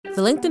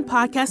The LinkedIn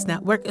Podcast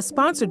Network is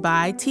sponsored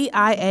by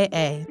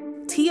TIAA.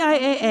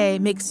 TIAA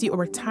makes you a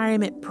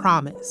retirement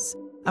promise,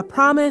 a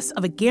promise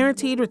of a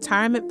guaranteed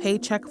retirement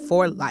paycheck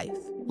for life.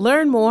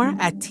 Learn more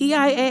at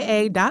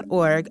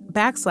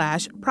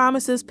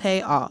TIAA.org/promises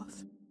pay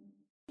off.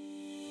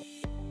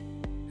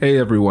 Hey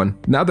everyone,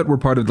 now that we're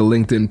part of the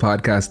LinkedIn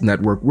Podcast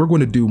Network, we're going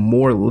to do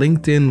more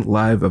LinkedIn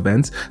live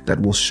events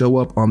that will show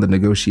up on the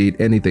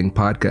Negotiate Anything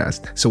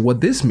podcast. So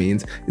what this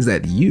means is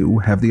that you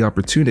have the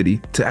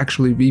opportunity to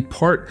actually be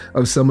part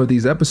of some of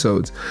these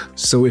episodes.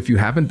 So if you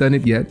haven't done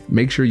it yet,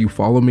 make sure you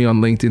follow me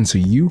on LinkedIn so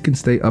you can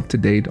stay up to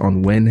date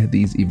on when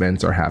these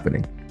events are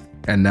happening.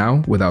 And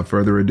now, without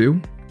further ado,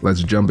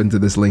 let's jump into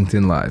this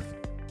LinkedIn Live.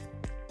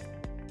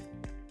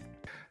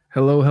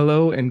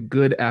 Hello, and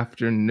good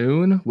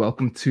afternoon.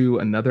 Welcome to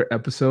another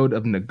episode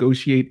of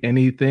Negotiate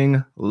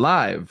Anything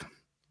Live.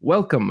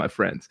 Welcome, my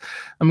friends.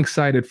 I'm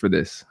excited for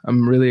this.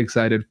 I'm really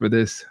excited for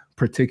this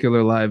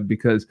particular live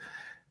because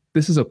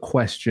this is a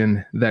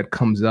question that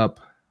comes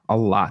up a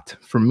lot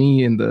for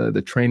me in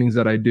the trainings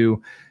that I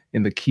do,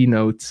 in the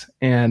keynotes.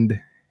 And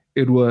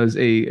it was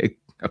a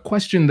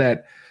question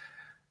that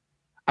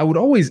I would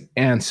always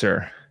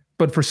answer,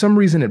 but for some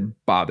reason it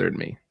bothered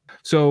me.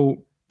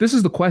 So this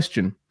is the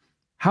question.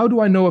 How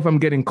do I know if I'm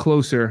getting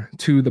closer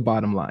to the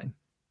bottom line?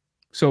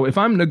 So if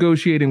I'm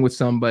negotiating with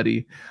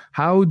somebody,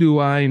 how do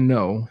I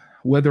know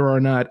whether or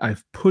not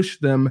I've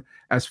pushed them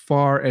as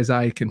far as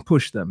I can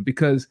push them?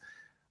 Because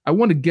I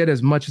want to get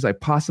as much as I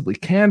possibly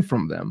can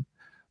from them,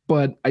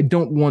 but I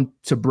don't want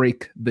to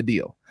break the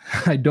deal.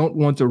 I don't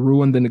want to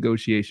ruin the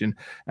negotiation,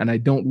 and I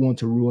don't want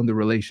to ruin the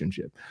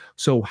relationship.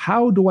 So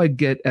how do I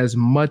get as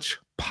much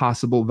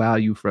possible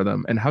value for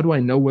them? And how do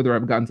I know whether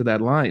I've gotten to that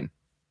line?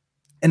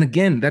 And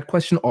again, that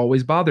question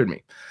always bothered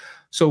me.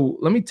 So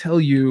let me tell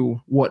you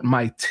what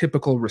my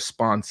typical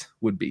response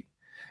would be.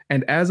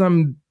 And as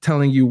I'm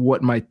telling you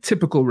what my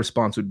typical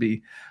response would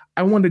be,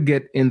 I want to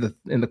get in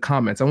the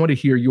comments. I want to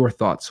hear your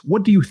thoughts.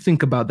 What do you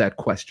think about that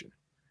question?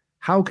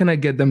 How can I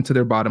get them to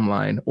their bottom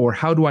line? Or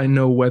how do I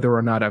know whether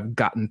or not I've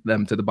gotten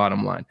them to the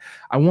bottom line?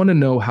 I want to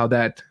know how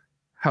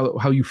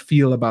you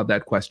feel about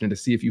that question to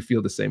see if you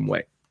feel the same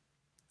way.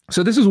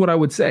 So this is what I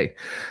would say.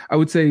 I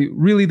would say,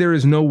 really, there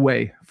is no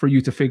way for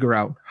you to figure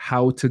out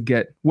how to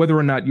get whether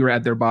or not you're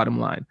at their bottom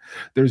line.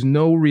 There's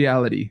no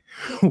reality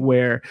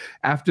where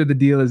after the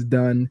deal is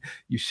done,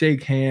 you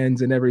shake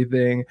hands and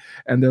everything,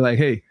 and they're like,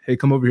 hey,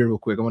 come over here real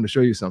quick. I want to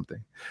show you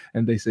something.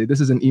 And they say,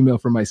 this is an email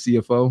from my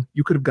CFO.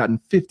 You could have gotten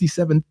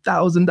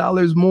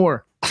 $57,000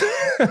 more.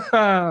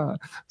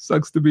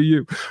 Sucks to be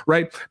you,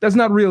 right? That's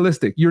not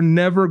realistic. You're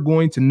never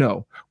going to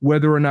know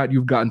whether or not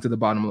you've gotten to the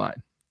bottom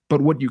line.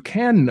 But what you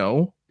can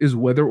know is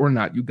whether or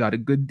not you got a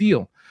good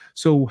deal.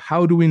 So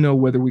how do we know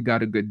whether we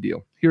got a good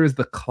deal? Here is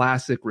the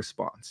classic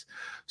response.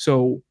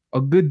 So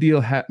a good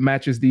deal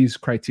matches these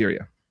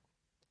criteria.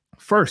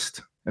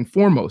 First and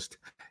foremost,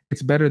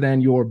 it's better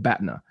than your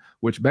BATNA,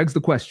 which begs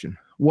the question,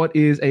 what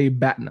is a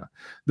BATNA?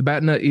 The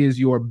BATNA is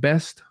your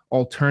best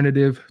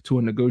alternative to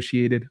a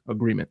negotiated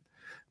agreement.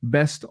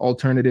 Best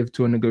alternative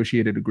to a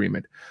negotiated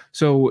agreement.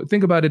 So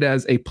think about it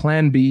as a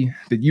plan B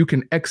that you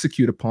can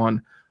execute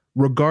upon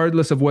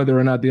regardless of whether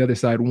or not the other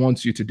side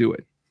wants you to do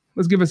it.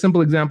 Let's give a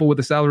simple example with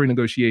a salary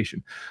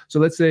negotiation. So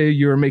let's say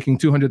you're making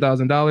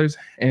 $200,000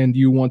 and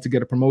you want to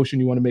get a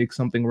promotion. You want to make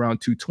something around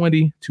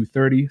 220,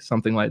 230,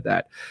 something like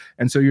that.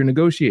 And so you're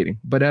negotiating.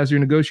 But as you're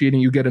negotiating,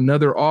 you get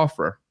another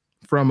offer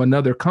from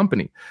another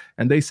company.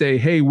 And they say,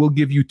 hey, we'll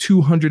give you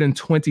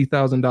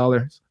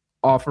 $220,000.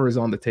 Offer is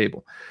on the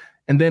table.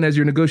 And then as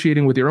you're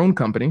negotiating with your own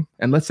company,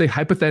 and let's say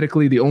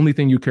hypothetically, the only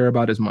thing you care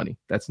about is money.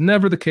 That's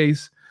never the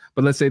case.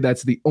 But let's say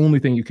that's the only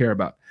thing you care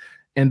about.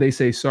 And they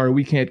say, sorry,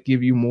 we can't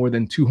give you more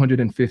than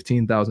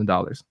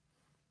 $215,000.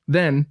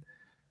 Then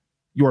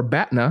your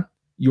BATNA,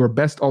 your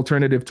best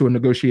alternative to a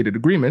negotiated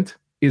agreement,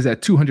 is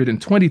at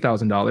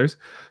 $220,000.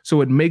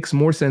 So it makes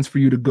more sense for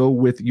you to go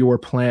with your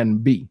plan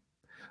B.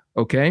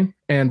 Okay.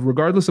 And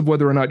regardless of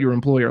whether or not your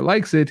employer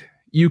likes it,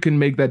 you can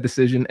make that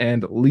decision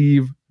and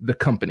leave the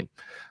company.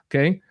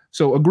 Okay.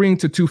 So agreeing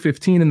to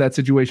 $215 in that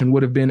situation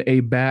would have been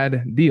a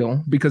bad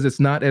deal because it's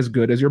not as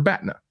good as your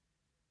BATNA.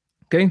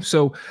 Okay,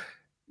 so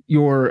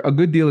a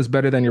good deal is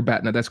better than your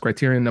BATNA. That's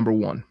criterion number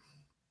one.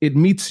 It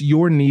meets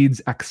your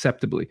needs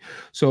acceptably.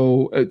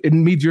 So it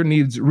meets your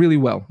needs really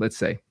well, let's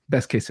say,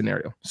 best case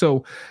scenario.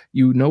 So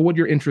you know what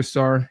your interests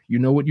are, you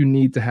know what you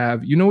need to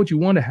have, you know what you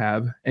want to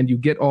have, and you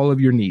get all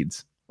of your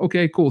needs.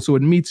 Okay, cool. So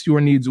it meets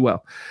your needs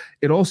well.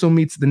 It also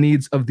meets the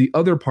needs of the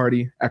other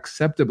party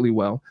acceptably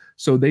well,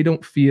 so they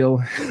don't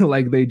feel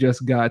like they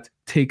just got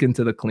taken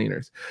to the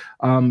cleaners.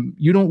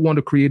 You don't want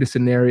to create a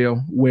scenario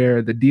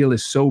where the deal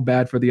is so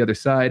bad for the other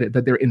side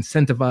that they're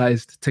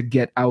incentivized to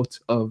get out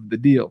of the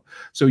deal.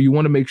 So you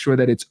want to make sure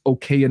that it's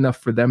okay enough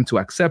for them to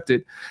accept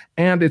it,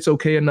 and it's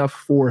okay enough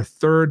for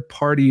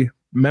third-party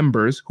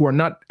members who are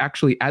not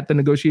actually at the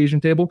negotiation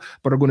table,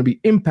 but are going to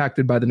be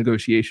impacted by the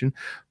negotiation.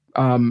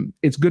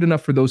 It's good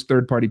enough for those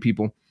third-party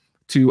people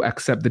to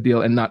accept the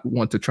deal and not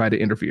want to try to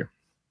interfere.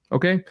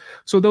 Okay,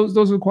 so those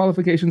are the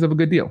qualifications of a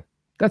good deal.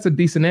 That's a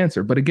decent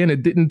answer, but again,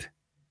 it didn't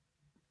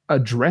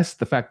address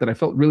the fact that I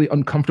felt really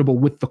uncomfortable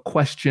with the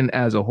question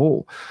as a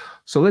whole.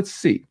 So let's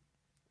see.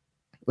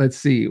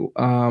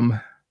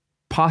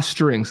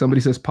 Posturing. Somebody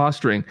says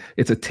posturing.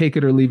 It's a take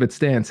it or leave it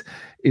stance.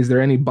 Is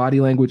there any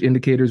body language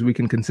indicators we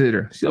can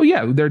consider? So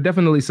yeah, there are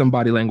definitely some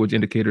body language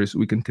indicators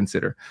we can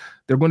consider.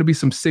 There are going to be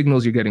some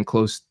signals you're getting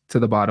close to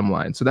the bottom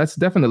line. So that's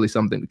definitely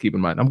something to keep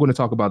in mind. I'm going to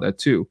talk about that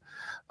too.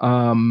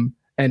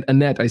 And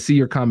Annette, I see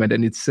your comment,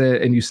 and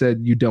you said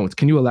you don't.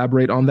 Can you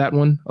elaborate on that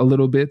one a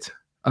little bit?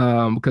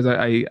 Because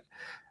I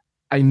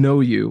know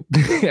you,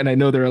 and I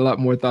know there are a lot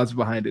more thoughts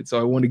behind it.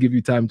 So I want to give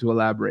you time to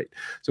elaborate.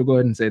 So go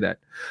ahead and say that.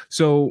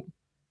 So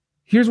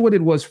here's what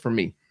it was for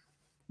me.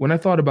 When I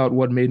thought about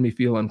what made me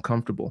feel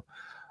uncomfortable,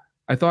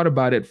 I thought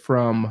about it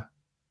from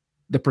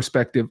the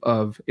perspective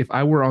of if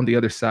I were on the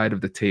other side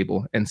of the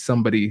table and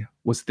somebody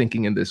was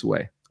thinking in this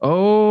way.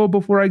 Oh,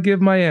 before I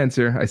give my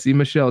answer, I see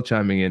Michelle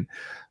chiming in.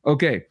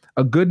 Okay,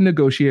 a good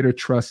negotiator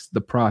trusts the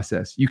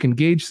process. You can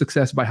gauge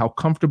success by how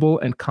comfortable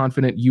and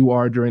confident you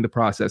are during the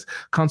process.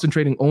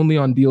 Concentrating only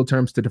on deal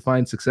terms to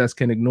define success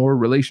can ignore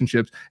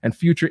relationships and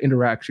future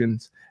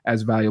interactions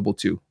as valuable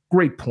too.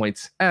 Great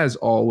points, as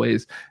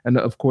always. And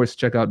of course,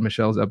 check out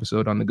Michelle's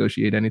episode on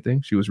Negotiate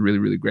Anything. She was really,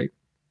 really great.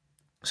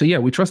 So yeah,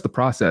 we trust the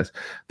process.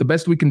 The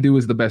best we can do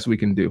is the best we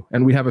can do.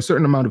 And we have a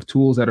certain amount of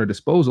tools at our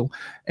disposal.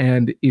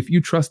 And if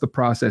you trust the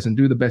process and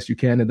do the best you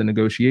can in the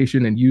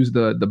negotiation and use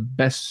the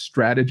best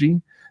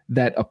strategy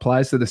that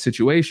applies to the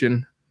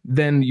situation,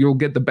 then you'll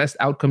get the best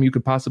outcome you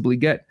could possibly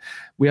get.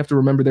 We have to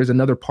remember there's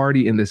another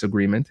party in this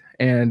agreement.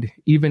 And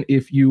even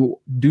if you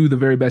do the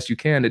very best you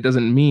can, it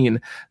doesn't mean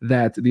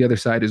that the other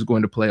side is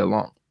going to play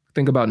along.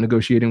 Think about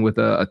negotiating with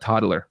a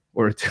toddler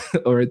or a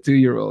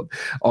 2-year-old.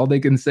 All they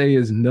can say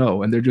is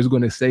no, and they're just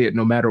going to say it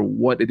no matter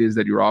what it is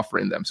that you're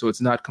offering them. So it's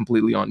not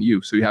completely on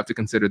you. So you have to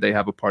consider they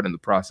have a part in the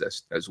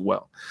process as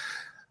well.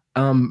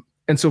 And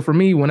so for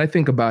me, when I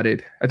think about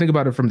it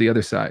from the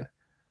other side.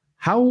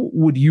 How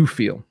would you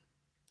feel?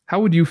 How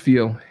would you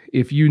feel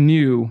if you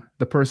knew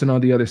the person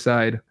on the other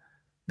side,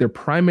 their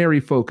primary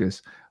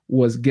focus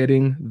was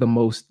getting the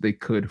most they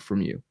could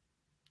from you?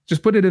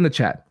 Just put it in the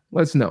chat.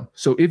 Let's know.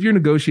 So if you're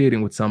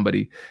negotiating with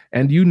somebody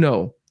and you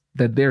know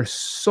that their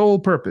sole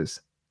purpose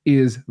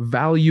is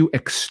value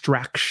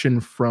extraction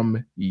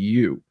from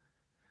you,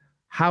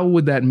 how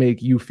would that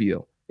make you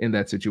feel in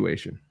that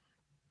situation?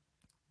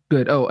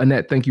 Good. Oh,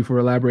 Annette, thank you for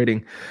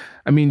elaborating.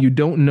 I mean, you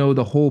don't know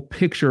the whole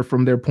picture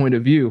from their point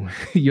of view.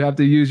 You have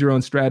to use your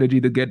own strategy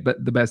to get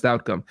the best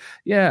outcome.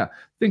 Yeah,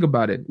 think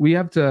about it. We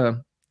have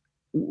to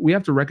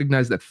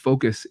recognize that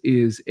focus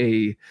is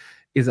a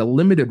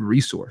limited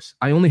resource.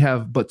 I only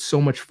have but so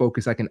much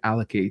focus I can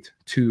allocate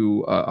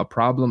to a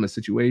problem, a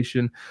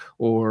situation,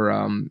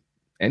 or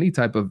any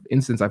type of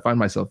instance I find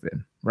myself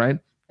in, right?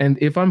 And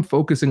if I'm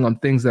focusing on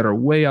things that are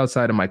way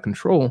outside of my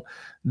control,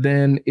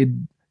 then it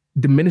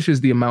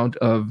diminishes the amount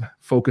of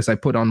focus I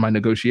put on my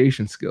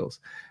negotiation skills.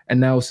 And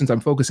now, since I'm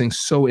focusing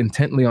so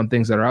intently on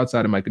things that are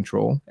outside of my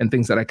control and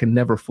things that I can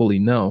never fully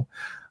know,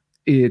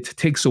 it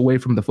takes away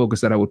from the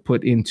focus that I would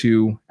put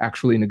into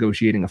actually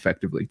negotiating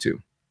effectively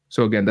too.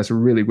 So again, that's a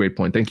really great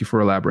point. Thank you for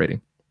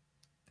elaborating.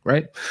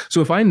 Right? So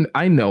if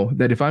I know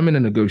that if I'm in a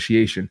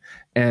negotiation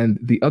and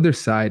the other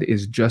side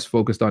is just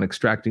focused on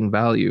extracting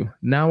value,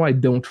 now I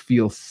don't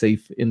feel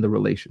safe in the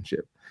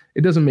relationship.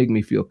 It doesn't make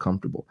me feel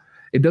comfortable.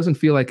 It doesn't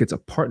feel like it's a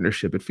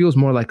partnership. It feels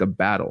more like a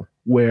battle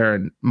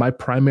where my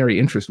primary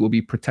interest will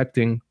be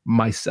protecting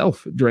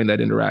myself during that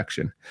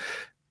interaction.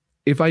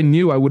 If I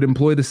knew, I would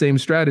employ the same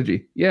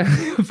strategy. Yeah,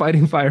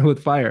 fighting fire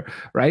with fire,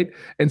 right?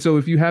 And so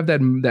if you have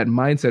that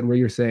mindset where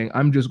you're saying,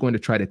 I'm just going to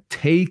try to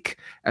take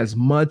as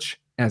much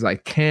as I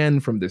can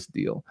from this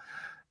deal,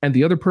 and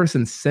the other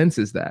person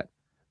senses that,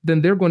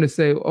 then they're going to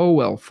say, oh,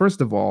 well, first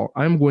of all,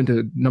 I'm going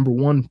to, number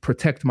one,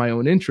 protect my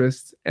own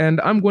interests,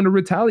 and I'm going to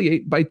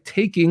retaliate by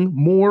taking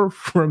more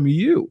from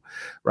you,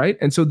 right?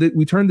 And so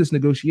we turn this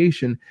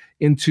negotiation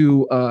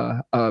into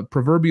a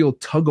proverbial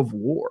tug of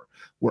war,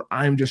 where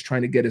I'm just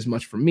trying to get as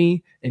much for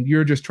me, and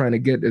you're just trying to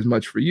get as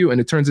much for you, and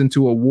it turns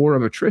into a war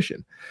of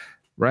attrition,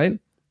 right?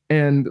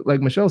 And like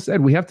Michelle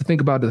said, we have to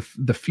think about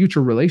the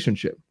future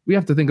relationship. We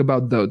have to think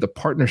about the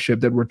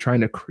partnership that we're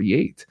trying to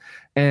create.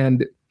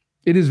 And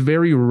it is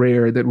very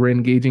rare that we're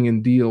engaging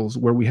in deals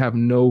where we have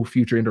no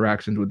future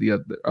interactions with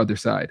the other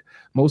side.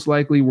 Most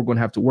likely, we're going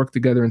to have to work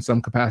together in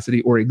some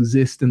capacity or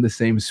exist in the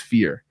same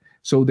sphere.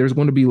 So there's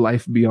going to be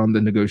life beyond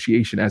the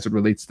negotiation as it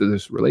relates to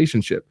this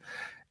relationship.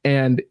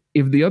 And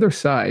if the other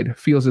side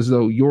feels as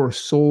though your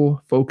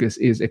sole focus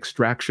is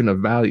extraction of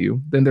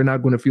value, then they're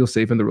not going to feel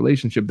safe in the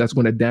relationship. That's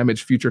going to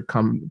damage future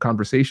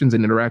conversations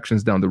and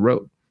interactions down the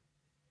road.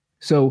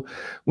 So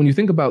when you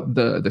think about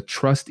the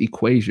trust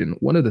equation,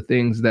 one of the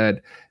things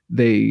that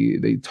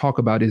they talk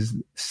about is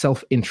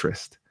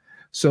self-interest.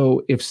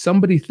 So if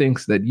somebody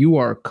thinks that you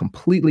are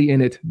completely in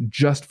it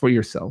just for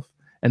yourself,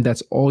 and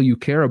that's all you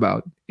care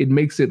about, it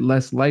makes it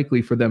less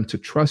likely for them to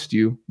trust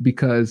you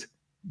because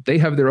they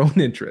have their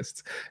own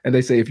interests. And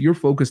they say, if you're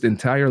focused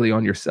entirely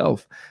on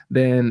yourself,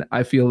 then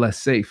I feel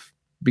less safe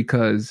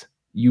because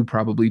you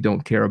probably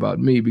don't care about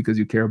me because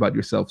you care about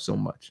yourself so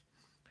much.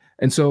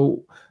 And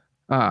so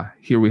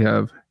here we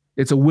have,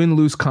 it's a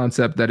win-lose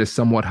concept that is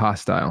somewhat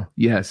hostile.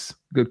 Yes,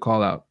 good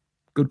call out.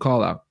 Good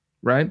call out,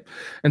 right?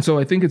 And so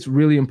I think it's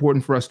really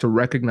important for us to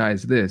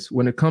recognize this.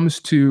 When it comes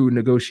to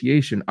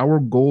negotiation, our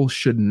goal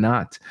should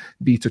not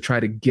be to try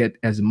to get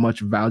as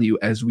much value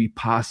as we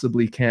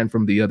possibly can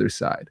from the other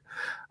side.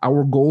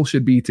 Our goal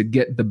should be to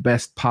get the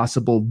best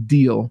possible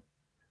deal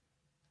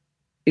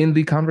in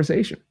the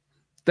conversation.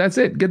 That's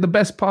it. Get the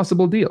best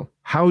possible deal.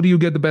 How do you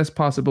get the best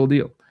possible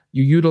deal?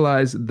 You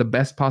utilize the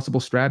best possible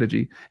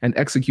strategy and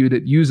execute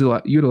it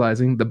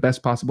utilizing the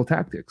best possible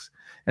tactics.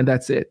 And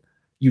that's it.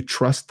 You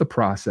trust the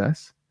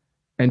process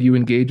and you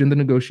engage in the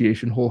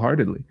negotiation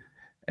wholeheartedly.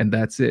 And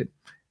that's it.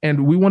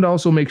 And we want to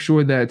also make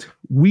sure that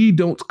we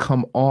don't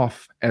come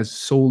off as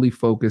solely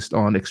focused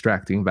on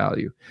extracting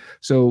value.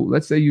 So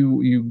let's say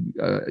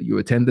you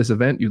attend this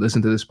event, you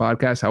listen to this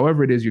podcast,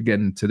 however it is you're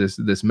getting to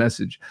this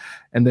message,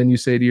 and then you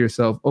say to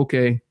yourself,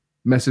 okay,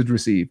 message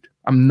received.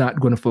 I'm not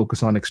going to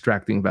focus on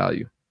extracting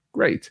value.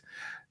 Great.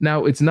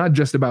 Now, it's not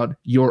just about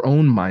your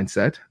own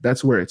mindset.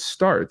 That's where it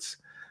starts.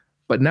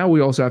 But now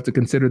we also have to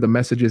consider the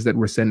messages that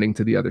we're sending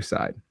to the other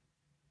side.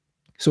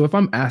 So if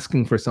I'm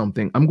asking for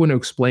something, I'm going to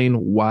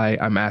explain why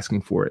I'm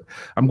asking for it.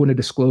 I'm going to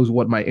disclose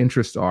what my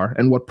interests are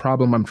and what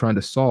problem I'm trying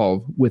to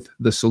solve with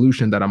the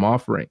solution that I'm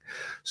offering.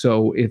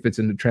 So if it's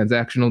in a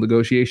transactional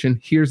negotiation,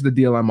 here's the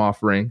deal I'm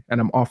offering, and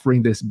I'm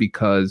offering this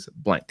because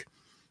blank.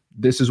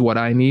 This is what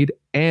I need.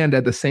 And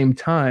at the same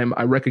time,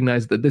 I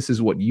recognize that this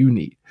is what you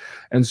need.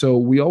 And so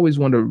we always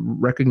want to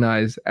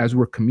recognize, as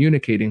we're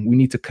communicating, we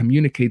need to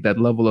communicate that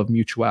level of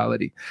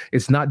mutuality.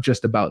 It's not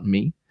just about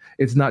me.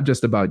 It's not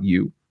just about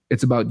you.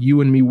 It's about you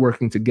and me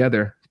working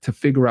together to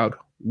figure out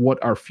what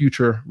our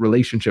future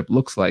relationship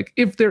looks like.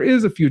 If there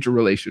is a future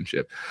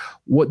relationship,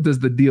 what does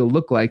the deal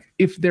look like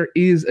if there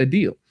is a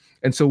deal?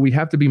 And so we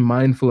have to be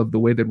mindful of the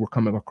way that we're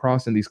coming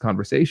across in these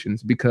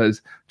conversations,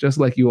 because just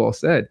like you all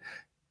said,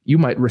 you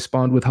might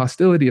respond with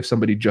hostility if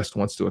somebody just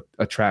wants to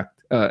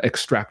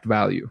extract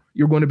value.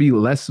 You're going to be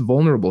less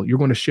vulnerable. You're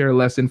going to share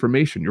less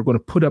information. You're going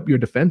to put up your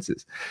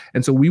defenses.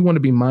 And so we want to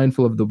be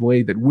mindful of the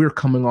way that we're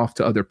coming off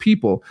to other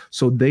people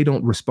so they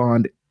don't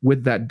respond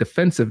with that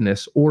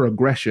defensiveness or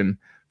aggression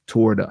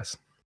toward us.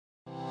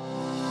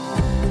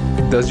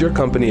 Does your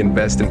company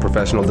invest in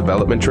professional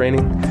development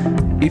training?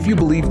 If you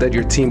believe that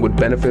your team would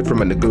benefit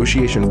from a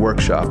negotiation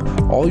workshop,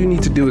 all you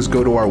need to do is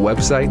go to our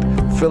website,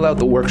 fill out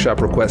the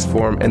workshop request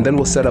form, and then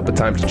we'll set up a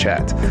time to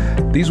chat.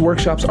 These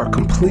workshops are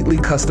completely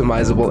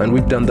customizable, and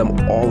we've done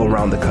them all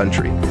around the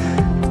country.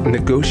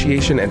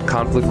 Negotiation and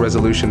conflict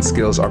resolution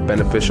skills are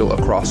beneficial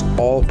across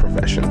all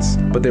professions,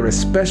 but they're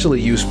especially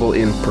useful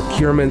in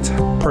procurement,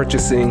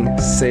 purchasing,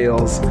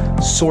 sales,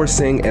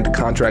 sourcing, and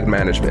contract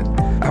management.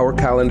 Our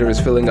calendar is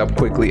filling up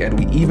quickly, and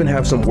we even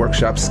have some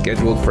workshops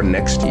scheduled for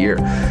next year.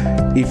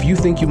 If you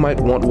think you might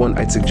want one,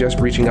 I'd suggest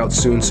reaching out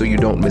soon so you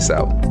don't miss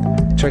out.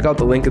 Check out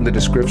the link in the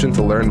description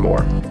to learn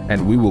more.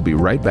 And we will be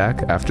right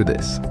back after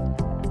this.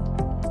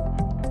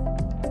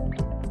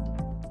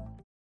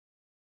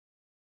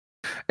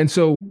 And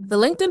so the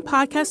LinkedIn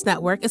Podcast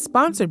Network is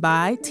sponsored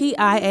by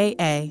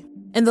TIAA.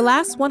 In the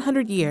last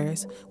 100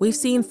 years, we've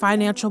seen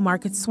financial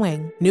markets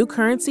swing, new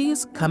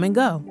currencies come and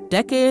go,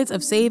 decades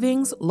of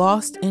savings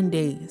lost in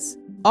days,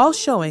 all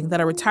showing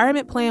that a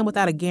retirement plan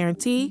without a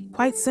guarantee,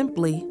 quite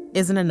simply,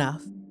 isn't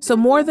enough. So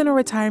more than a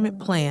retirement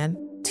plan,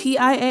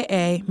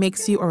 TIAA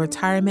makes you a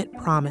retirement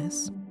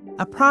promise.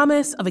 A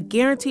promise of a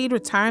guaranteed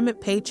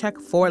retirement paycheck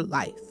for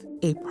life.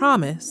 A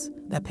promise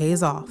that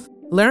pays off.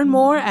 Learn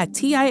more at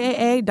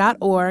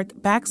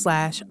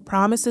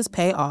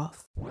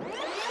TIAA.org/promisespayoff.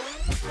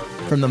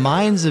 From the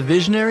minds of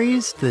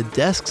visionaries to the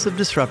desks of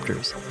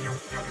disruptors,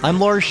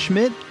 I'm Lars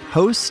Schmidt,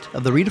 host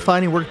of the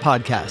Redefining Work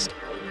podcast.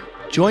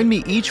 Join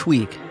me each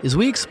week as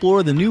we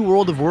explore the new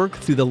world of work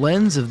through the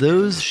lens of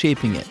those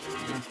shaping it.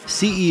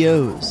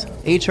 CEOs,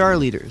 HR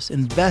leaders,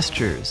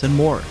 investors, and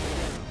more.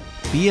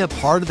 Be a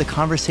part of the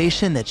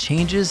conversation that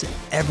changes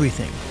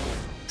everything.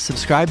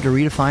 Subscribe to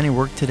Redefining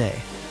Work today.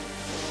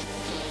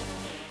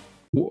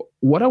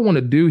 What I want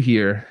to do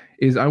here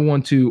is I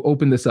want to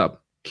open this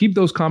up. Keep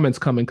those comments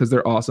coming because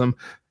they're awesome.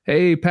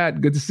 Hey,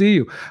 Pat, good to see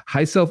you.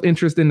 High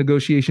self-interest in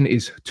negotiation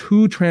is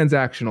too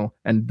transactional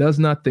and does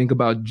not think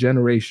about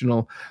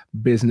generational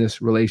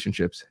business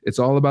relationships. It's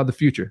all about the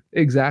future.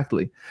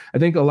 Exactly. I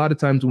think a lot of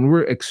times when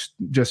we're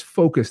just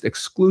focused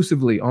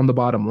exclusively on the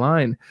bottom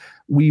line,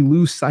 we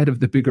lose sight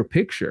of the bigger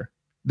picture.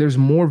 There's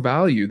more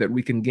value that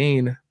we can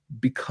gain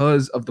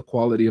because of the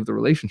quality of the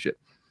relationship.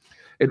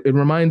 It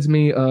reminds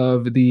me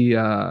of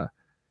the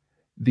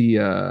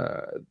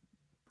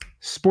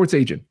sports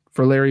agent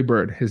for Larry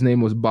Bird. His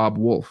name was Bob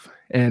Wolf.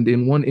 And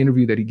in one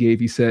interview that he gave,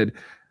 he said,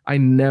 I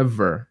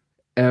never,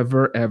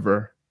 ever,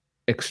 ever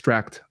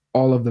extract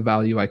all of the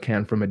value I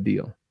can from a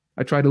deal.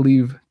 I try to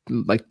leave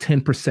like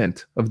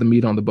 10% of the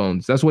meat on the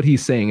bones. That's what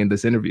he's saying in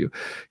this interview.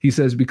 He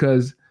says,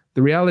 because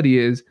the reality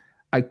is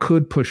I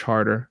could push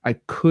harder, I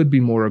could be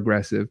more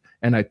aggressive,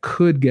 and I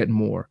could get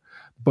more.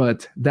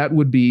 But that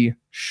would be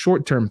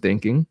short-term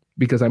thinking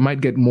because I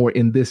might get more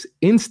in this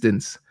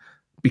instance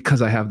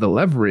because I have the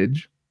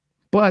leverage.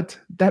 But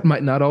that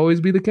might not always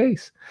be the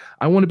case.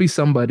 I want to be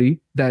somebody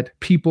that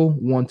people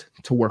want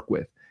to work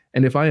with.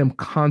 And if I am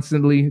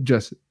constantly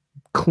just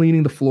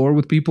cleaning the floor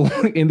with people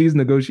in these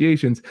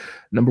negotiations,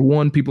 number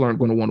one, people aren't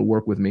going to want to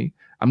work with me.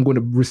 I'm going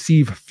to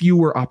receive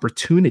fewer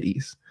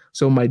opportunities.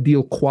 So my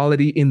deal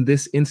quality in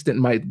this instant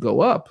might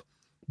go up,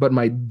 but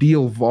my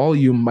deal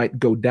volume might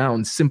go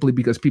down simply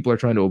because people are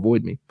trying to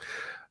avoid me.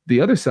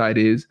 The other side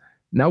is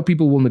now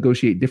people will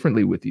negotiate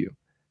differently with you.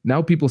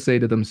 Now people say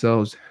to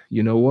themselves,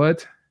 you know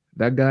what?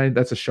 That guy,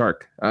 that's a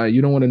shark.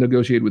 You don't want to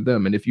negotiate with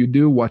them. And if you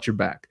do, watch your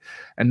back.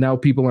 And now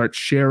people aren't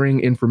sharing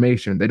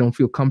information. They don't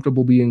feel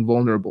comfortable being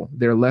vulnerable.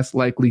 They're less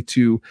likely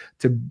to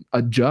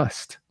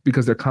adjust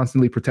because they're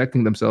constantly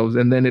protecting themselves.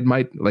 And then it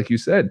might, like you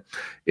said,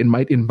 it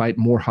might invite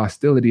more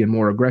hostility and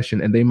more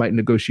aggression. And they might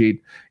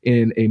negotiate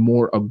in a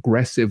more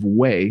aggressive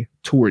way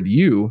toward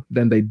you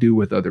than they do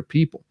with other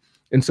people.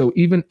 And so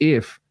even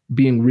if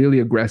being really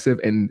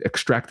aggressive and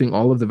extracting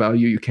all of the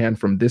value you can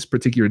from this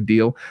particular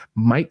deal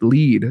might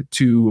lead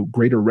to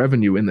greater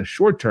revenue in the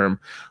short term,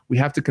 we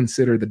have to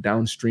consider the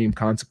downstream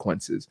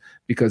consequences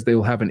because they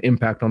will have an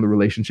impact on the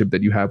relationship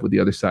that you have with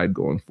the other side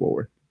going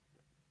forward.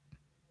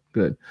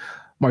 Good.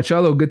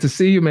 Marcello, good to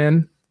see you,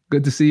 man.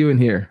 Good to see you in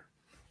here.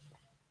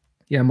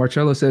 Yeah,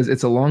 Marcello says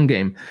it's a long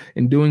game.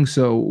 In doing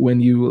so, when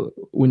you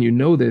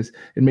know this,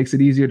 it makes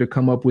it easier to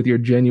come up with your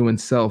genuine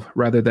self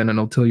rather than an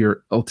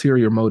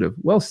ulterior motive.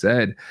 Well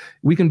said.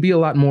 We can be a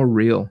lot more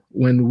real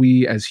when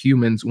we as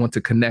humans want to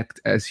connect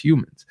as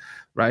humans,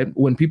 right?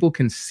 When people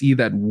can see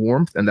that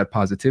warmth and that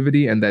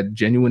positivity and that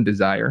genuine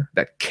desire,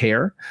 that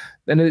care,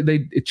 then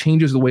it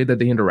changes the way that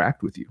they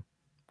interact with you.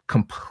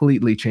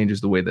 Completely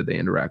changes the way that they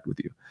interact with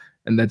you.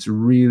 And that's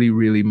really,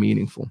 really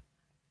meaningful.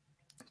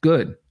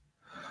 Good.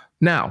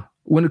 Now,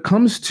 when it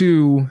comes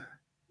to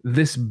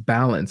this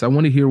balance, I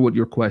want to hear what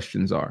your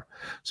questions are.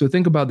 So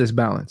think about this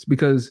balance,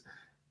 because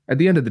at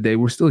the end of the day,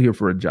 we're still here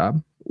for a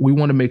job. We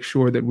want to make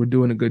sure that we're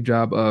doing a good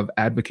job of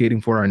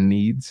advocating for our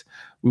needs.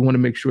 We want to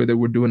make sure that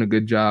we're doing a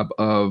good job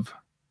of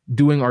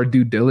doing our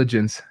due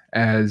diligence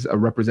as a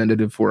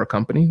representative for a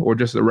company or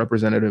just a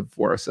representative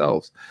for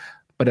ourselves.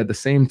 But at the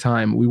same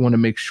time, we want to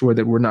make sure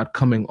that we're not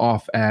coming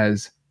off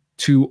as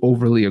too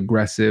overly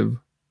aggressive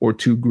or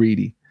too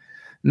greedy.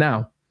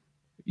 Now,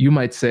 you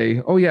might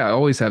say, oh yeah, I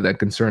always have that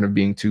concern of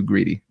being too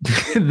greedy.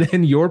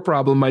 Then your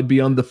problem might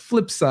be on the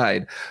flip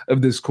side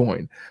of this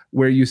coin,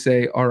 where you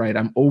say, all right,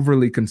 I'm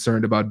overly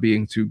concerned about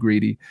being too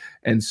greedy,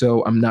 and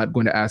so I'm not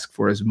going to ask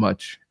for as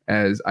much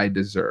as I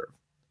deserve.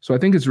 So I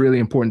think it's really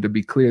important to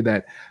be clear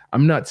that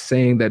I'm not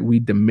saying that we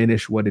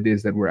diminish what it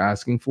is that we're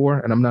asking for,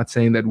 and I'm not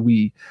saying that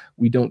we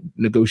don't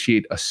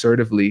negotiate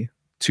assertively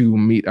to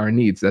meet our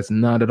needs. That's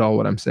not at all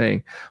what I'm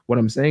saying. What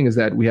I'm saying is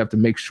that we have to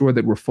make sure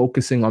that we're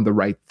focusing on the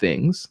right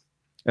things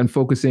and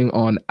focusing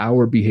on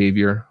our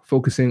behavior,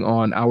 focusing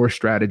on our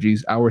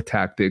strategies, our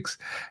tactics,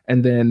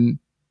 and then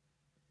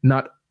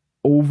not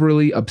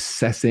overly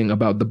obsessing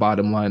about the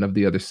bottom line of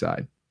the other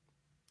side.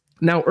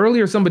 Now,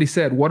 earlier somebody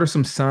said, what are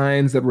some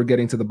signs that we're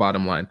getting to the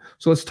bottom line?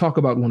 So let's talk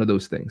about one of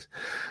those things.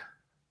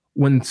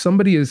 When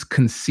somebody is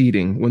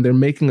conceding, when they're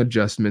making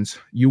adjustments,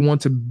 you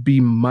want to be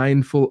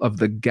mindful of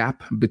the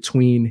gap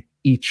between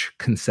each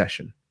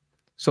concession.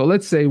 So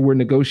let's say we're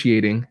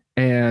negotiating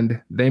and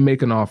they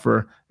make an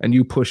offer and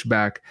you push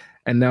back,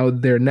 and now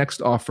their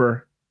next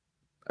offer,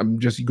 I'm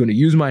just going to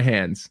use my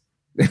hands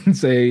and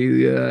say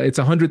it's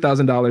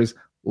 $100,000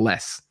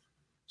 less.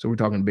 So we're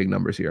talking big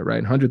numbers here,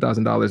 right?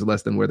 $100,000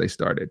 less than where they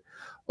started.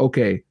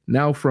 Okay,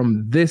 now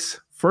from this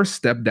first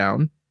step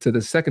down to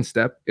the second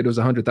step, it was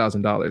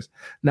 $100,000.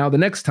 Now the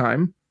next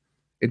time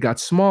it got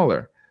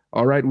smaller.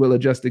 All right, we'll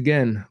adjust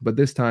again, but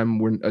this time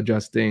we're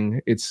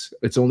adjusting, it's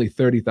only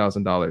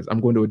 $30,000.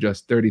 I'm going to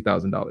adjust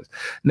 $30,000.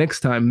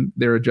 Next time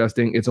they're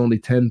adjusting, it's only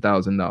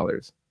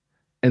 $10,000.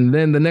 And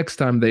then the next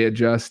time they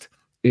adjust,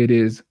 it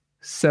is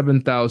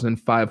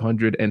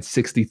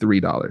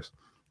 $7,563.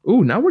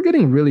 Ooh, now we're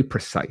getting really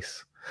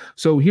precise.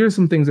 So here's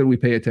some things that we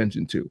pay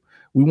attention to.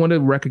 We want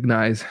to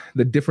recognize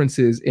the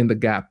differences in the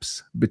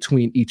gaps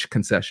between each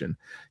concession.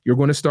 You're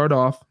going to start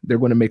off, they're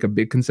going to make a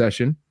big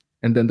concession,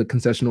 and then the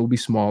concession will be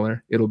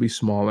smaller, it'll be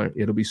smaller,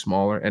 it'll be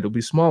smaller, and it'll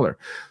be smaller.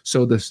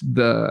 So as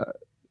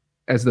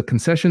the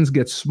concessions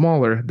get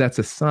smaller, that's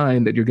a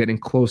sign that you're getting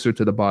closer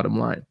to the bottom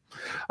line.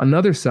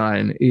 Another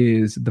sign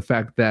is the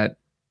fact that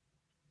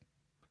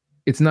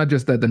it's not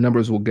just that the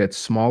numbers will get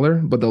smaller,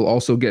 but they'll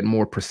also get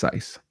more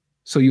precise.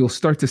 So you'll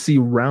start to see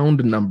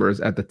round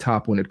numbers at the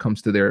top when it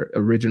comes to their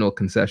original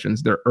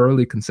concessions, their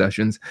early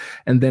concessions,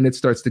 and then it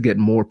starts to get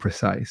more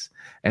precise.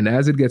 And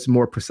as it gets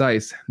more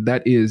precise,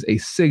 that is a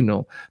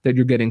signal that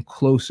you're getting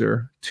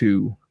closer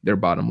to their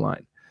bottom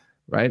line,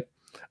 right?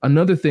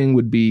 Another thing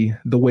would be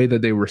the way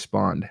that they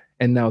respond.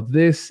 And now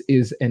this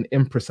is an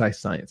imprecise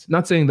science.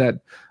 Not saying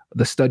that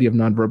the study of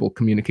nonverbal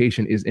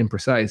communication is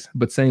imprecise,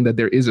 but saying that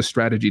there is a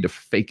strategy to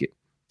fake it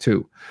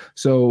too.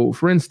 So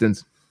for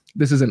instance,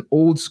 this is an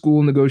old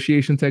school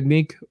negotiation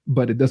technique,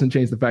 but it doesn't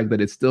change the fact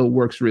that it still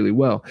works really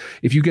well.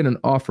 If you get an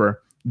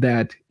offer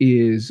that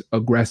is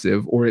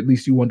aggressive, or at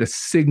least you want to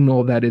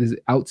signal that it is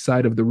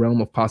outside of the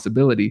realm of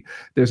possibility,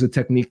 there's a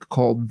technique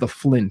called the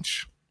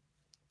flinch.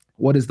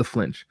 What is the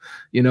flinch?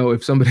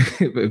 If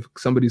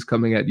somebody's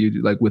coming at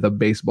you like with a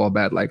baseball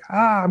bat, like,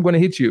 I'm going to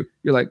hit you,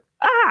 you're like,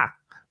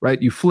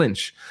 right? You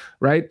flinch,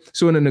 right?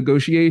 So in a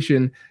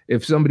negotiation,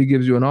 if somebody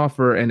gives you an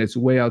offer and it's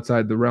way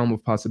outside the realm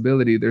of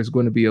possibility, there's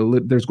going to be a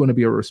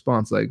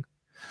response like,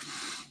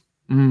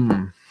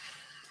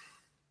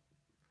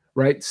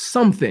 right?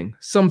 Some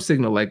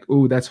signal like,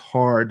 ooh, that's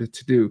hard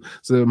to do.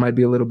 So there might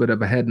be a little bit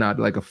of a head nod,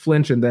 like a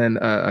flinch, and then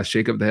a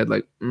shake of the head,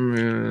 like,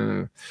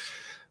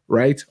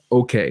 right?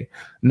 Okay.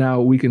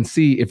 Now we can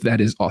see if that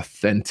is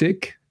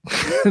authentic,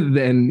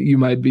 then you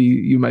might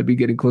be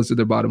getting close to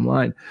their bottom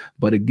line.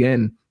 But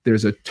again,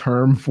 there's a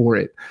term for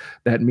it.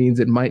 That means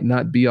it might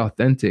not be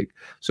authentic.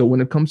 So when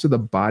it comes to the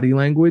body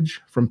language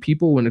from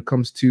people, when it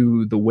comes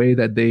to the way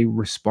that they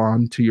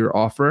respond to your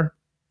offer,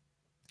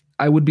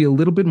 I would be a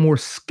little bit more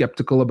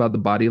skeptical about the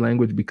body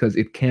language, because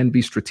it can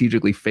be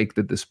strategically faked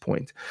at this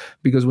point.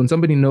 Because when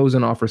somebody knows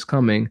an offer is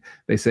coming,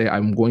 they say,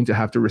 I'm going to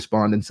have to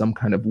respond in some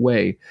kind of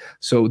way.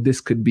 So this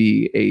could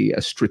be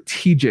a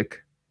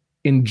strategic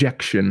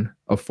injection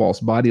of false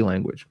body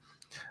language.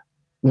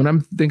 When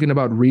I'm thinking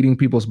about reading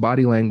people's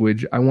body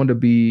language, I'm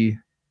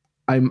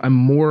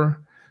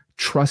more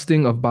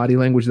trusting of body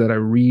language that I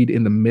read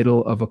in the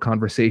middle of a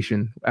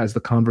conversation as the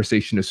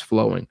conversation is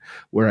flowing,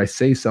 where I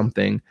say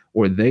something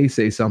or they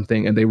say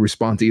something and they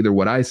respond to either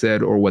what I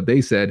said or what they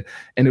said.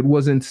 And it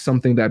wasn't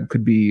something that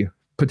could be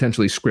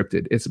potentially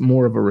scripted. It's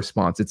more of a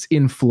response. It's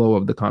in flow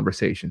of the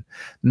conversation.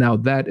 Now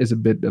that is a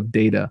bit of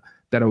data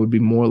that I would be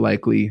more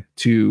likely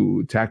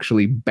to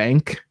actually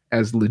bank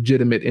as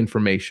legitimate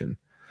information.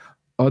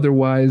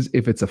 Otherwise,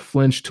 if it's a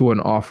flinch to an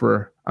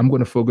offer, I'm going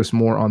to focus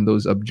more on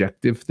those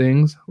objective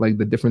things, like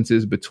the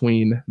differences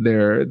between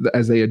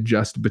as they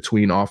adjust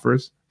between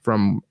offers,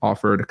 from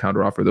offer to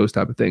counter offer, those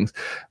type of things,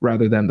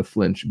 rather than the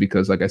flinch.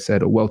 Because like I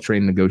said, a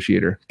well-trained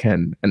negotiator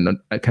can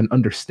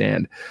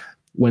understand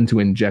when to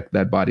inject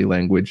that body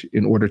language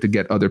in order to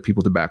get other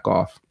people to back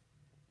off.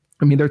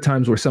 I mean, there are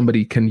times where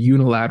somebody can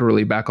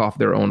unilaterally back off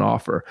their own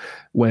offer.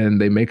 When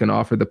they make an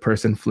offer, the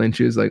person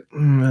flinches, like,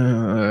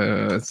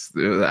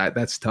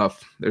 that's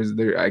tough.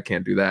 I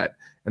can't do that.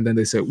 And then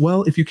they say,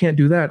 well, if you can't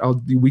do that,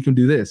 we can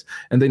do this.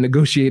 And they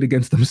negotiate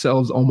against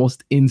themselves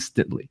almost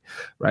instantly,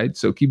 right?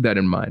 So keep that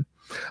in mind.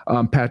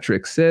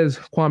 Patrick says,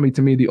 Kwame,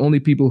 to me, the only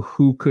people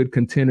who could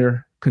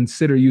consider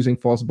using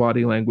false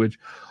body language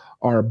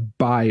are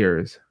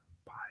buyers.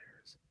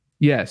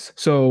 Yes.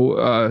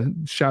 So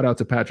shout out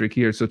to Patrick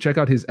here. So check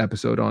out his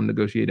episode on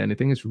Negotiate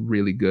Anything. It's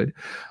really good.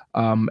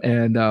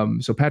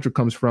 So Patrick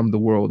comes from the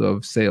world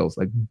of sales,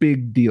 like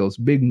big deals,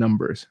 big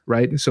numbers,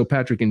 right? So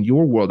Patrick, in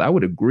your world, I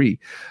would agree,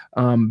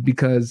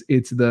 because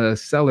it's the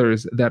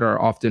sellers that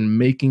are often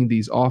making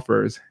these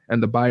offers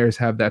and the buyers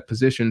have that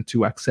position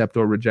to accept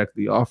or reject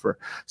the offer.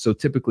 So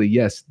typically,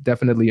 yes,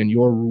 definitely in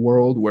your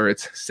world where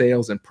it's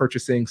sales and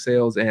purchasing,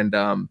 sales and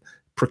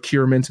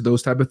procurement,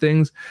 those type of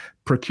things,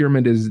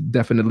 procurement is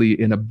definitely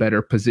in a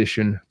better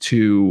position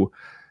to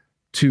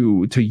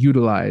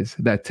utilize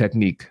that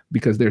technique,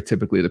 because they're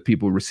typically the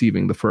people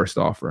receiving the first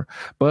offer.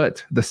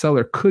 But the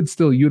seller could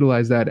still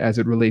utilize that as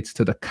it relates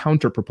to the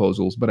counter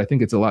proposals. But I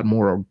think it's a lot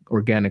more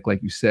organic,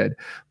 like you said,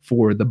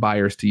 for the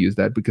buyers to use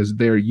that, because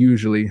they're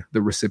usually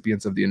the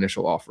recipients of the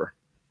initial offer.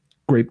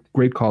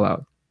 Great call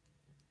out.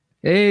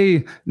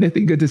 Hey,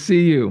 Nithi, good to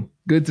see you.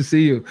 Good to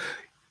see you.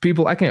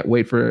 People, I can't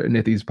wait for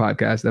Nithi's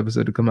podcast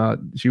episode to come out.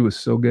 She was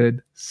so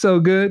good. So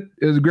good.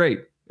 It was great.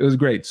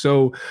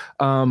 So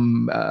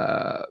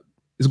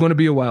it's going to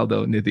be a while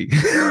though, Nithi,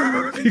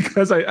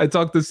 because I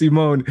talked to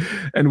Simone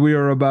and we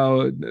are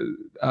about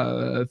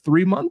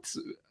 3 months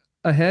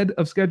ahead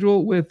of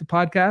schedule with the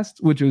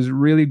podcast, which is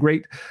really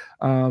great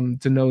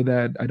to know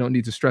that I don't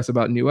need to stress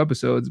about new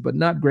episodes, but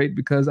not great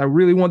because I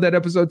really want that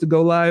episode to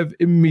go live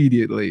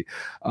immediately.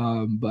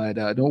 But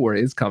don't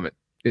worry, it's coming.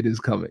 It is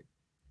coming.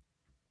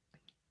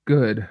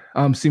 Good.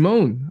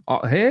 Simone,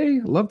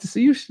 hey, love to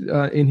see you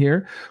in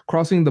here.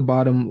 Crossing the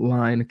bottom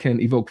line can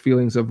evoke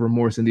feelings of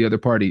remorse in the other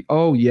party.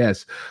 Oh,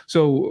 yes.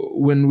 So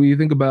when we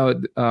think about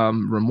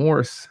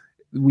remorse,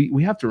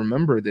 we have to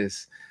remember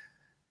this.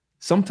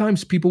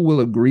 Sometimes people will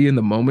agree in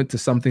the moment to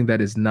something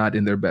that is not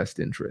in their best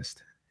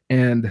interest.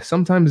 And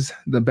sometimes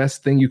the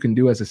best thing you can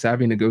do as a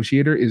savvy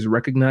negotiator is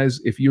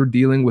recognize if you're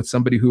dealing with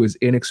somebody who is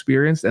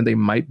inexperienced and they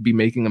might be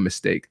making a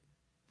mistake.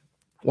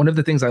 One of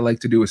the things I like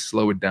to do is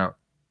slow it down.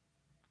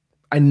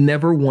 I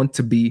never want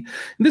to be,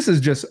 this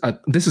is a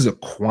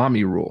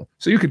Kwame rule.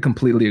 So you could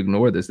completely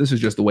ignore this. This is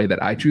just the way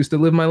that I choose to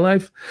live my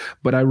life,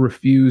 but I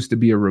refuse to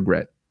be a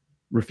regret.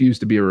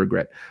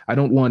 I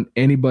don't want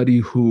anybody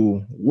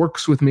who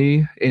works with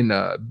me in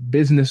the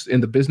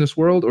business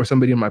world or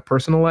somebody in my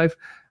personal life.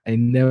 I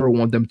never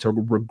want them to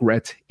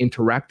regret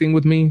interacting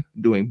with me,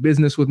 doing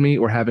business with me,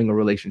 or having a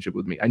relationship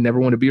with me. I never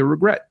want to be a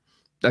regret.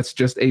 That's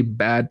just a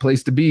bad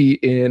place to be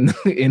in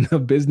a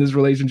business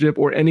relationship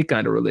or any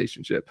kind of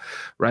relationship,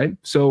 right?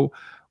 So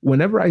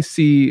whenever I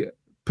see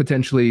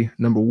potentially,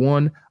 number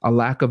one, a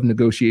lack of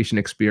negotiation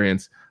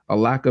experience, a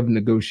lack of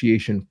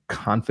negotiation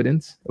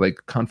confidence, like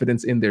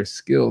confidence in their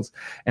skills,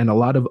 and a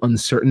lot of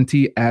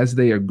uncertainty as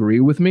they agree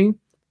with me.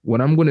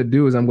 What I'm going to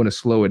do is I'm going to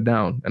slow it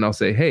down and I'll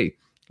say, hey,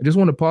 I just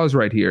want to pause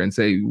right here and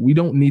say, we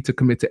don't need to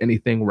commit to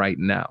anything right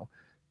now.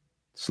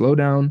 Slow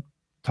down,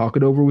 talk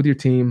it over with your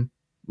team.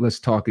 Let's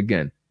talk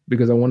again,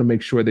 because I want to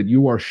make sure that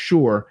you are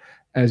sure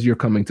as you're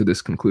coming to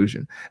this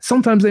conclusion.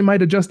 Sometimes they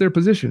might adjust their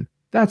position.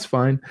 That's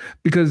fine,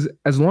 because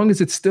as long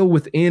as it's still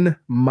within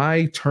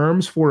my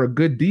terms for a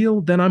good deal,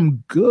 then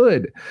I'm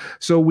good.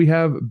 So we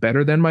have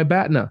better than my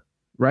BATNA,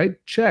 right?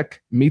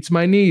 Check. Meets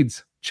my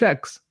needs.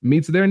 Checks.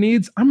 Meets their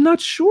needs. I'm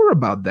not sure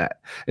about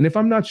that. And if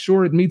I'm not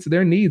sure it meets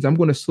their needs, I'm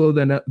going to slow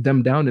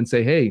them down and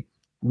say, hey,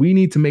 we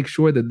need to make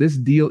sure that this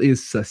deal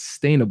is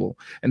sustainable.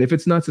 And if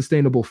it's not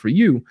sustainable for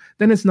you,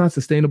 then it's not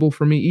sustainable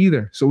for me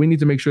either. So we need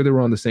to make sure that we're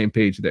on the same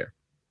page there.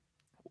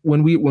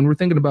 When we're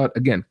thinking about,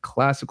 again,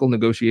 classical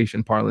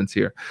negotiation parlance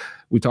here,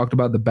 we talked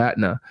about the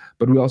BATNA,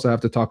 but we also have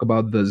to talk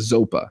about the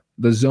ZOPA,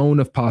 the zone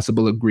of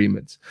possible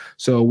agreements.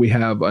 So we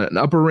have an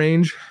upper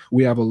range,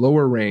 we have a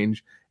lower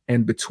range,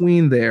 and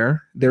between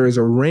there is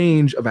a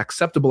range of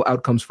acceptable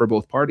outcomes for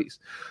both parties.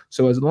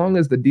 So as long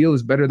as the deal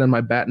is better than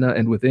my BATNA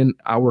and within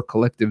our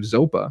collective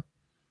ZOPA,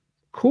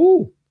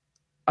 cool.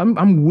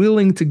 I'm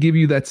willing to give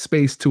you that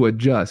space to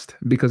adjust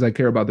because I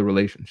care about the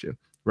relationship,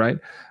 right?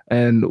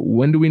 And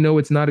when do we know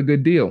it's not a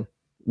good deal?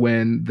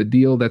 When the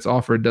deal that's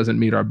offered doesn't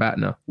meet our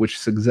BATNA, which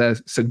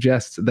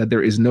suggests that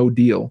there is no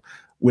deal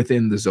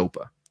within the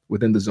ZOPA,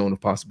 within the zone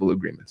of possible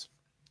agreements,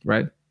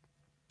 right?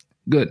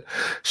 Good.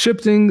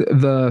 Shifting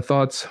the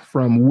thoughts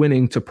from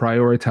winning to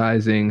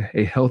prioritizing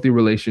a healthy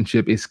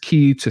relationship is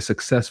key to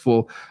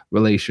successful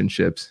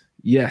relationships.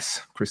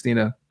 Yes,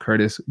 Christina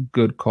Curtis,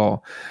 good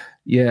call.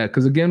 Yeah,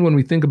 because again, when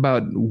we think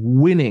about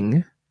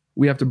winning,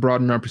 we have to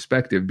broaden our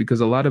perspective,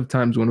 because a lot of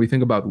times when we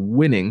think about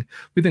winning,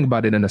 we think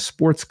about it in a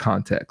sports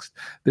context.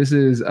 This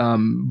is,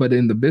 but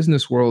in the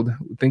business world,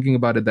 thinking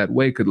about it that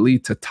way could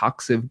lead to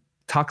toxic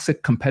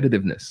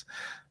competitiveness,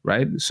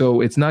 right?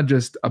 So it's not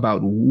just about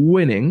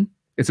winning,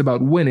 it's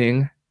about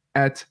winning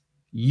at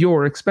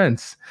your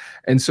expense.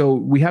 And so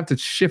we have to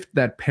shift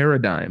that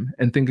paradigm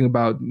and thinking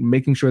about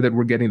making sure that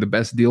we're getting the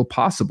best deal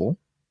possible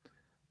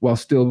while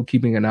still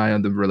keeping an eye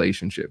on the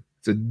relationship.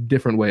 It's a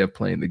different way of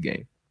playing the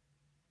game.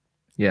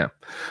 Yeah.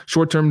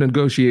 Short-term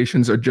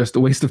negotiations are just a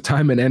waste of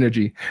time and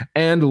energy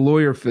and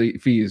lawyer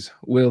fees,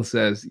 Will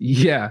says.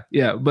 Yeah.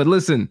 But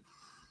listen,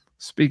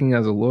 speaking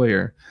as a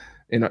lawyer,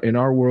 in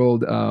our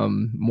world,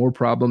 more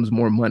problems,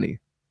 more money.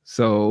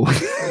 So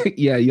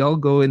yeah, y'all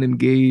go and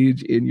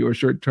engage in your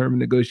short-term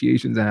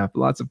negotiations and have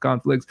lots of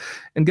conflicts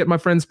and get my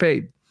friends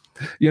paid,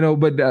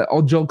 but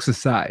all jokes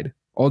aside,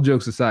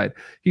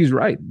 he's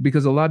right,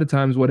 because a lot of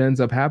times what ends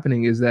up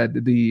happening is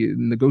that the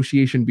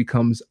negotiation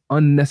becomes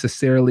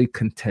unnecessarily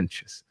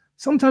contentious.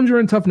 Sometimes you're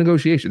in tough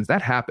negotiations,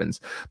 that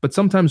happens, but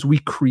sometimes we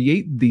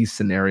create these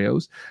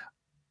scenarios,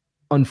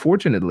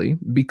 unfortunately,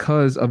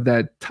 because of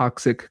that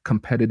toxic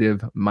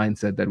competitive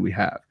mindset that we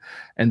have.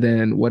 And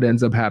then what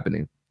ends up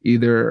happening?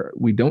 Either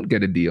we don't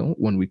get a deal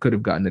when we could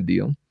have gotten a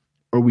deal,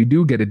 or we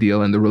do get a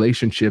deal and the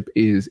relationship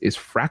is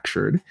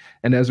fractured.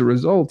 And as a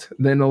result,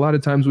 then a lot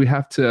of times we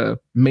have to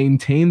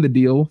maintain the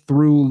deal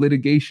through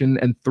litigation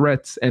and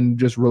threats and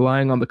just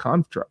relying on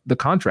the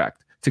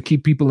contract to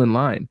keep people in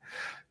line.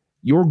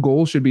 Your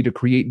goal should be to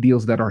create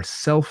deals that are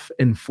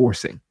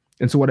self-enforcing.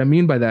 And so what I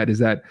mean by that is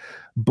that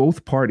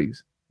both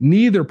parties,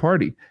 neither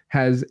party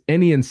has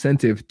any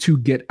incentive to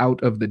get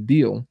out of the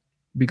deal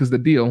because the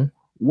deal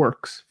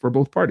works for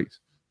both parties,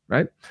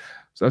 right?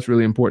 So that's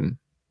really important.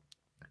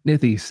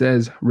 Nithi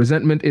says,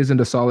 resentment isn't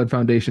a solid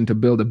foundation to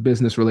build a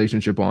business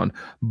relationship on.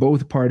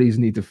 Both parties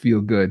need to feel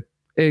good.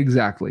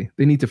 Exactly.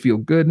 They need to feel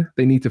good.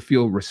 They need to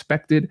feel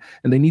respected,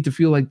 and they need to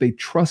feel like they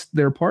trust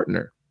their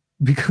partner.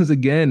 Because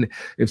again,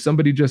 if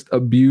somebody just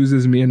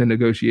abuses me in a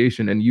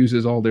negotiation and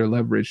uses all their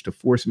leverage to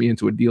force me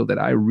into a deal that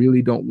I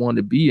really don't want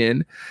to be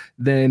in,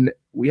 then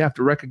we have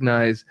to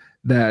recognize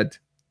that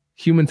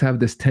humans have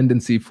this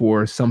tendency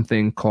for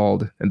something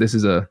called, and this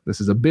is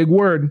a big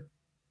word,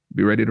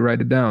 be ready to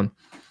write it down,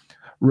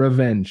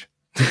 revenge.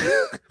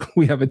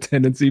 We have a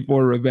tendency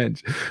for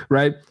revenge,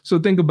 right? So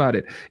think about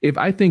it. If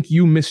I think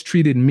you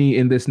mistreated me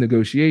in this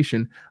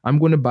negotiation, I'm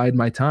going to bide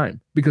my time,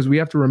 because we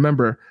have to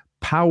remember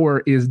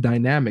power is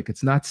dynamic.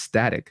 It's not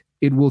static.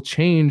 It will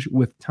change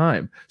with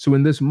time. So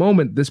in this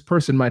moment, this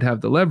person might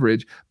have the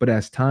leverage, but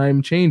as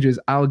time changes,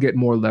 I'll get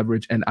more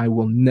leverage and I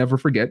will never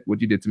forget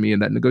what you did to me in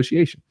that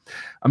negotiation.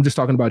 I'm just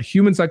talking about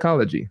human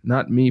psychology,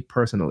 not me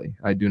personally.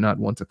 I do not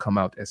want to come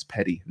out as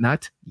petty,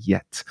 not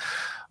yet.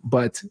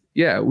 But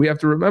yeah, we have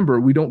to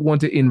remember, we don't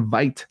want to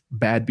invite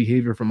bad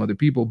behavior from other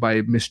people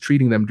by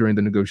mistreating them during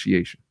the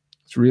negotiation.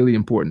 It's really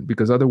important,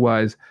 because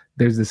otherwise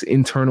there's this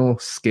internal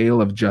scale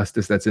of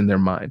justice that's in their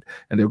mind.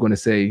 And they're going to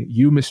say,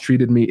 you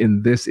mistreated me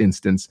in this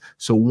instance,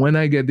 so when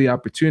I get the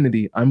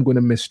opportunity, I'm going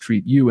to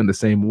mistreat you in the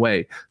same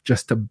way,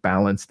 just to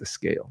balance the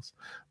scales,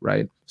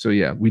 right? So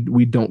yeah,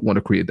 we don't want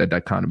to create that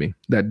dichotomy,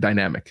 that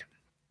dynamic.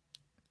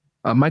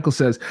 Michael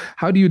says,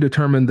 how do you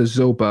determine the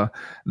ZOPA,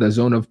 the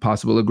zone of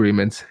possible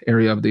agreements,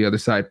 area of the other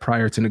side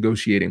prior to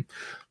negotiating?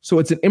 So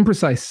it's an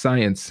imprecise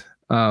science,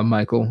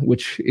 Michael,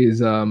 which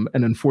is an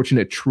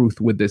unfortunate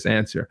truth with this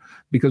answer,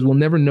 because we'll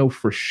never know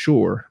for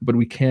sure, but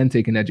we can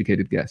take an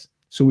educated guess.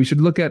 So we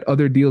should look at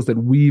other deals that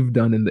we've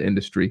done in the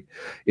industry.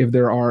 If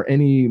there are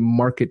any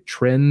market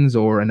trends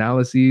or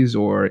analyses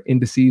or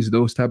indices,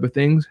 those type of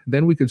things,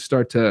 then we could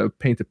start to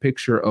paint a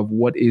picture of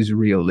what is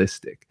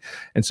realistic.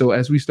 And so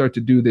as we start to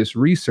do this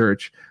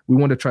research, we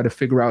want to try to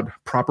figure out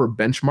proper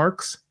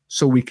benchmarks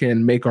so we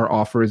can make our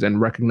offers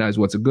and recognize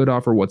what's a good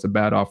offer, what's a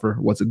bad offer,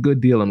 what's a good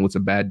deal, and what's a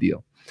bad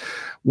deal.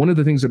 One of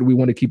the things that we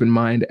want to keep in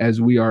mind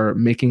as we are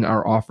making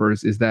our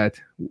offers is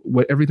that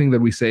everything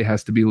that we say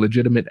has to be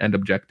legitimate and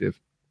objective.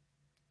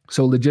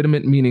 So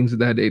legitimate means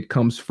that it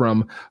comes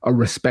from a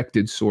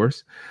respected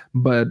source,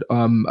 but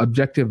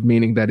objective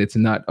meaning that it's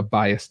not a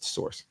biased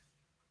source,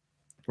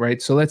 right?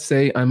 So let's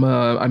say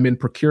I'm in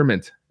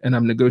procurement and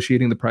I'm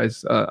negotiating the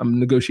price. I'm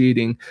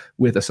negotiating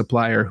with a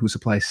supplier who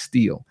supplies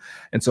steel.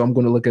 And so I'm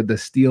going to look at the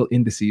steel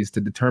indices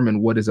to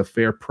determine what is a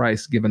fair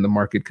price given the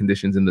market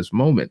conditions in this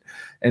moment.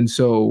 And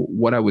so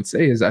what I would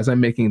say is, as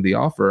I'm making the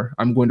offer,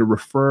 I'm going to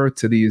refer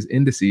to these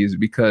indices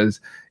because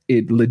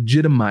it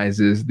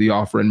legitimizes the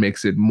offer and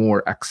makes it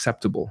more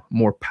acceptable,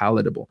 more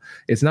palatable.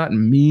 It's not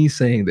me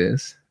saying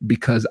this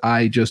because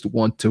I just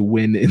want to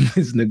win in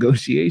this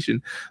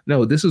negotiation.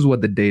 No, this is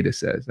what the data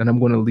says, and I'm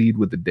going to lead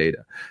with the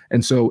data.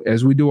 And so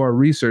as we do our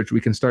research,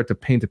 we can start to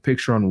paint a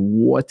picture on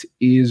what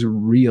is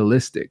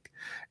realistic.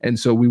 And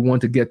so we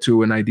want to get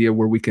to an idea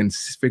where we can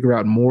figure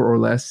out more or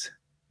less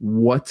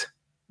what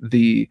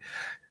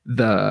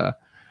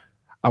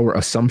our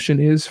assumption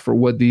is for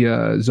what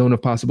the zone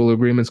of possible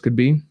agreements could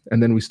be.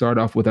 And then we start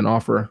off with an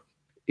offer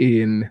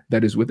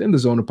that is within the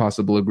zone of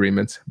possible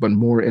agreements, but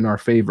more in our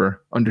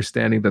favor,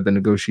 understanding that the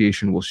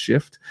negotiation will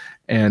shift.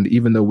 And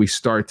even though we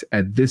start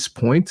at this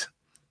point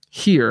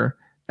here,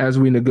 as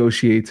we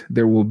negotiate,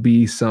 there will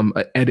be some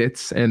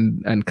edits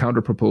and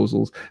counter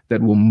proposals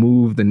that will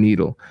move the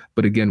needle.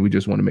 But again, we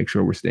just want to make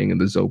sure we're staying in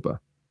the ZOPA.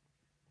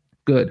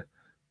 Good.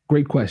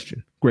 Great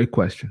question. Great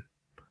question.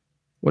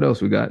 What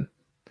else we got?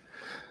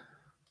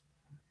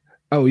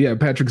 Oh, yeah.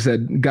 Patrick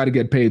said, got to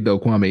get paid, though,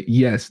 Kwame.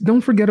 Yes. Don't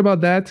forget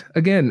about that.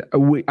 Again,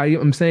 I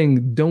am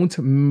saying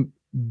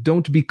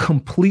don't be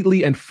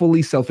completely and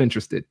fully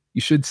self-interested.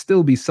 You should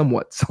still be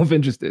somewhat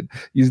self-interested.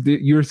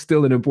 You're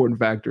still an important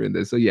factor in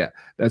this. So, yeah,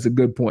 that's a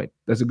good point.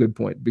 That's a good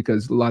point,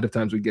 because a lot of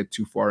times we get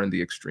too far in the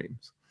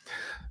extremes.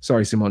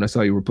 Sorry, Simone. I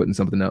saw you were putting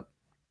something up.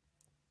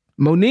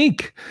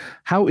 Monique,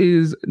 how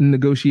is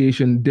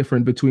negotiation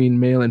different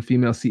between male and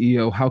female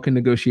CEO? How can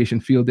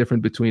negotiation feel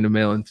different between a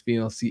male and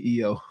female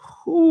CEO?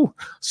 Ooh.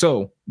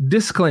 So,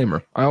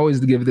 disclaimer. I always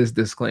give this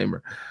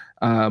disclaimer.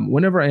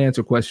 Whenever I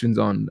answer questions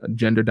on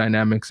gender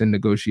dynamics and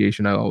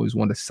negotiation, I always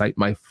want to cite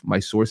my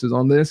sources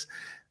on this.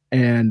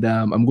 And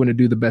I'm going to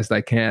do the best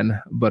I can,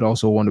 but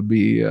also want to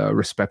be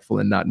respectful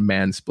and not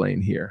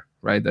mansplain here.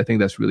 Right? I think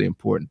that's really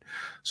important.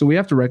 So we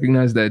have to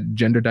recognize that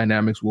gender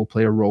dynamics will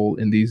play a role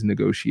in these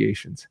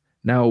negotiations.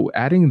 Now,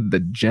 adding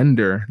the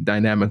gender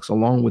dynamics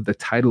along with the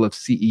title of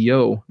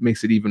CEO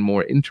makes it even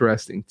more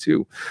interesting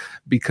too,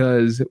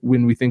 because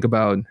when we think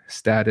about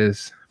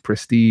status,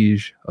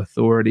 prestige,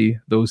 authority,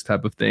 those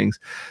type of things,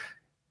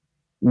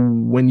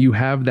 when you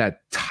have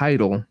that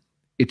title,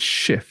 it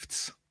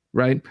shifts,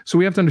 right? So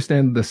we have to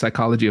understand the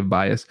psychology of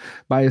bias.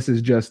 Bias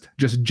is just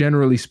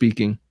generally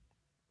speaking,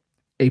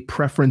 a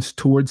preference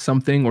towards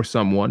something or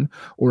someone,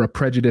 or a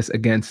prejudice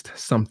against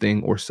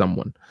something or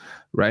someone,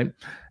 right?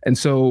 And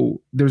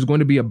so there's going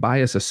to be a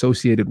bias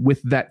associated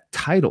with that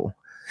title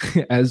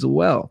as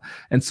well.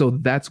 And so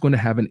that's going to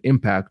have an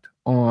impact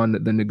on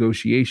the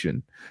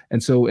negotiation.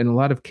 And so in a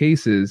lot of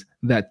cases,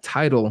 that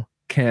title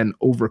can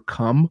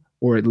overcome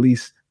or at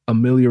least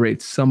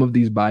ameliorate some of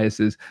these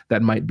biases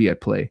that might be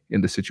at play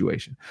in the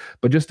situation.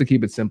 But just to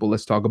keep it simple,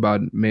 let's talk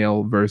about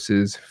male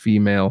versus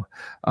female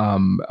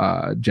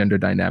gender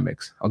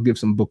dynamics. I'll give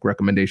some book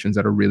recommendations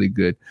that are really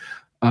good.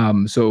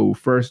 So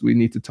first, we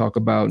need to talk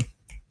about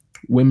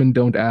Women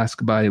Don't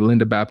Ask by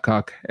Linda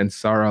Babcock and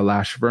Sarah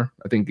Lashver.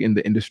 I think in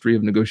the industry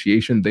of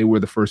negotiation, they were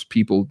the first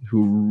people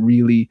who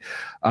really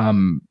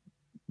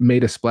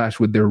made a splash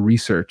with their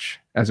research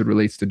as it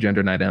relates to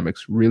gender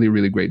dynamics. Really,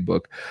 really great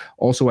book.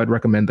 Also, I'd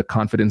recommend The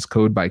Confidence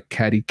Code by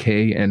Katty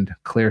Kay and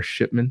Claire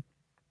Shipman.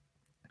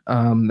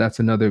 That's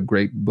another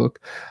great book.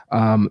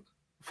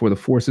 For the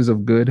Forces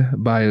of Good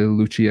by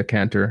Lucia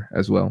Cantor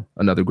as well.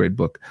 Another great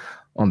book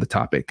on the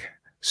topic.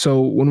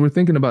 So when we're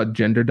thinking about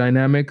gender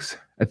dynamics,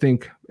 I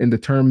think in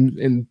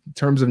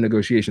terms of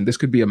negotiation, this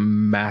could be a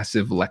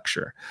massive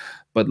lecture.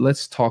 But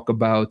let's talk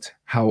about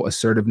how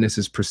assertiveness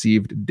is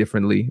perceived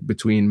differently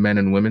between men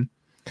and women.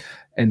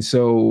 And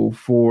so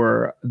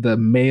for the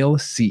male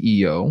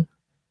CEO,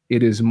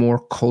 it is more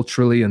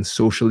culturally and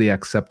socially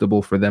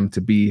acceptable for them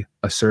to be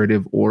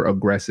assertive or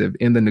aggressive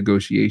in the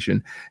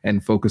negotiation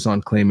and focus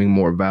on claiming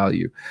more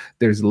value.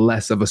 There's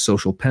less of a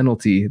social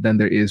penalty than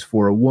there is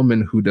for a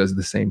woman who does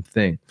the same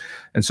thing.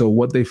 And so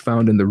what they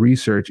found in the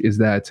research is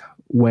that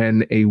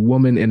when a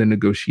woman in a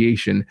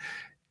negotiation,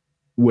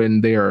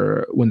 when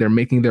they're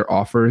making their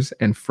offers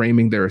and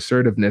framing their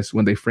assertiveness,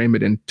 when they frame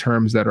it in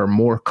terms that are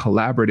more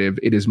collaborative,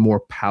 it is more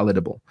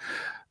palatable.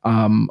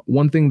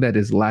 One thing that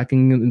is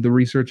lacking in the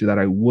research that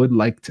I would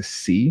like to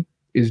see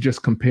is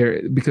just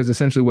compare, because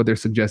essentially what they're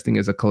suggesting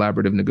is a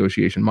collaborative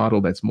negotiation model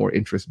that's more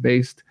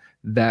interest-based,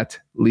 that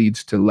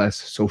leads to less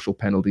social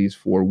penalties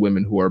for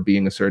women who are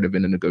being assertive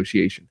in a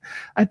negotiation.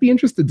 I'd be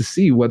interested to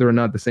see whether or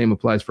not the same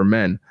applies for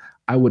men.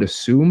 I would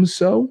assume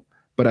so,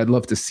 but I'd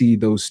love to see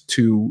those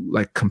two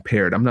like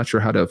compared. I'm not sure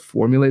how to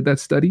formulate that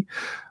study.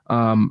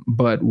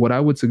 But what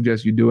I would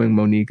suggest you doing,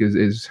 Monique,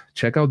 is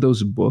check out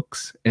those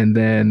books and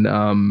then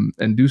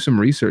and do some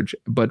research,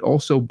 but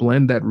also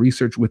blend that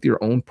research with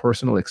your own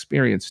personal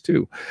experience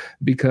too,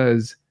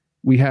 because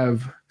we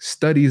have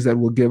studies that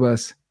will give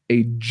us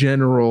a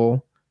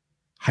general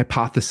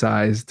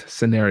hypothesized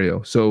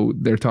scenario. So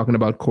they're talking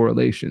about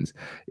correlations.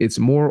 It's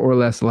more or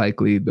less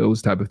likely, those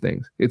type of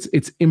things. It's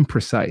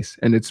imprecise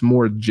and it's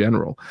more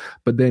general.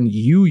 But then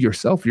you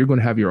yourself, you're going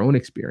to have your own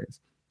experience.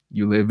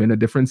 You live in a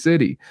different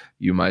city.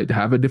 You might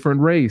have a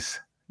different race,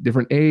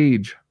 different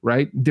age,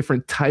 right?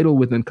 Different title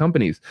within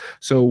companies.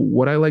 So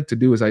what I like to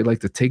do is I like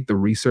to take the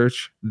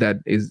research that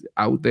is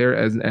out there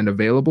and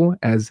available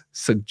as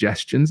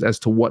suggestions as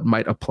to what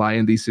might apply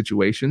in these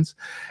situations.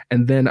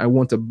 And then I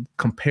want to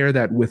compare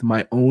that with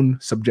my own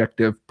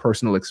subjective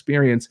personal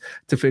experience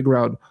to figure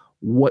out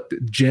what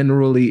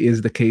generally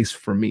is the case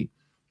for me.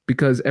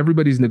 Because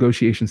everybody's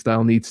negotiation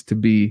style needs to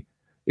be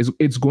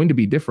it's going to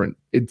be different.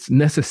 It's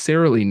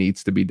necessarily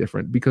needs to be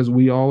different because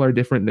we all are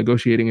different,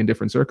 negotiating in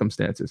different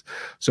circumstances.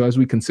 So as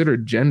we consider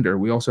gender,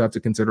 we also have to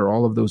consider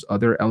all of those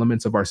other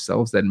elements of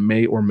ourselves that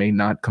may or may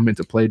not come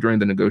into play during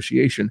the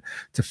negotiation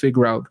to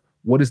figure out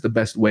what is the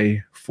best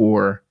way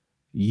for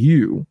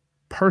you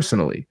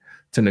personally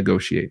to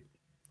negotiate.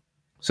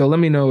 So let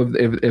me know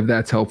if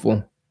that's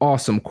helpful.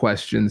 Awesome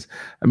questions.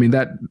 I mean,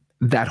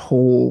 that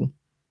whole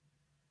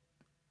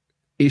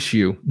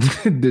issue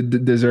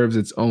deserves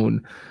its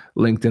own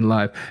LinkedIn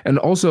Live. And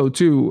also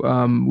too,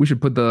 we should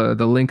put the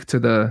link to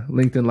the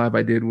LinkedIn Live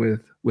I did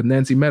with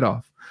Nancy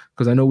Medoff,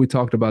 because I know we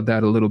talked about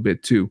that a little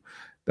bit too.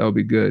 That would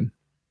be good.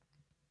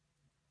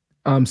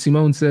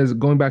 Simone says,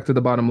 going back to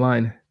the bottom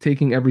line,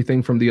 taking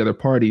everything from the other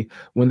party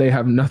when they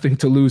have nothing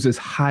to lose is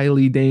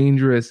highly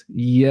dangerous.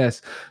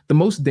 Yes. The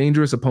most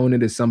dangerous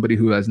opponent is somebody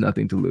who has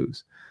nothing to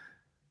lose,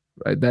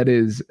 right? That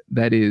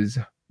is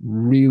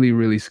really,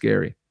 really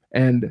scary.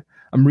 And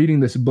I'm reading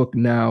this book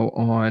now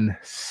on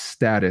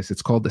status.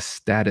 It's called The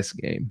Status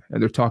Game.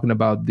 And they're talking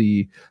about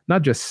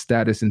not just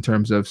status in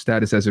terms of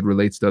status as it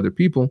relates to other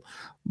people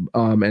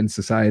and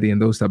society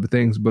and those type of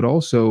things, but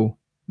also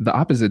the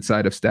opposite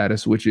side of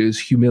status, which is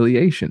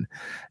humiliation.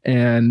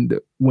 And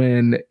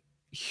when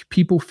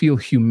people feel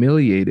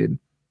humiliated,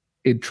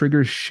 it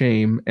triggers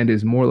shame and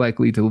is more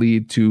likely to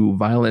lead to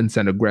violence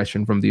and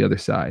aggression from the other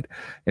side.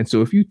 And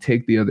so if you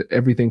take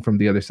everything from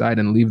the other side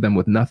and leave them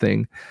with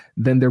nothing,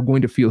 then they're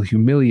going to feel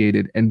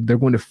humiliated and they're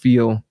going to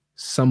feel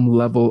some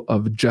level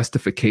of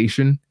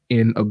justification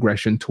in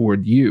aggression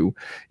toward you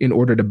in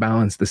order to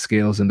balance the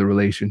scales in the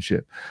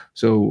relationship.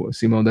 So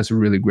Simone, that's a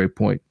really great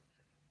point.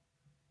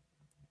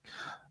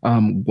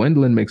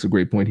 Gwendolyn makes a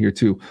great point here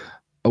too.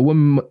 A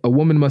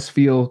woman must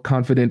feel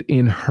confident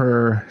in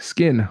her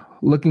skin,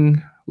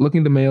 looking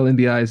the male in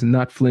the eyes and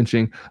not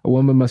flinching. A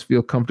woman must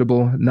feel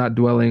comfortable not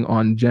dwelling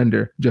on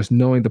gender, just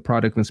knowing the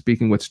product and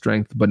speaking with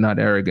strength, but not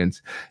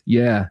arrogance.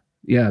 Yeah,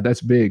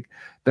 that's big.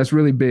 That's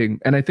really big.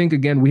 And I think,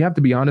 again, we have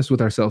to be honest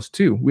with ourselves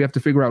too. We have to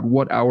figure out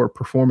what our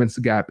performance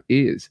gap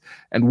is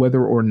and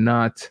whether or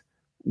not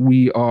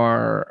we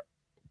are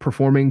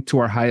performing to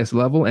our highest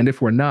level. And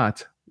if we're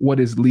not, what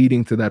is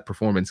leading to that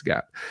performance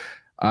gap?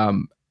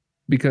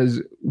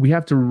 Because we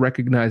have to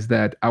recognize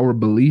that our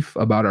belief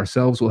about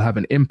ourselves will have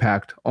an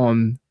impact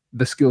on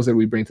the skills that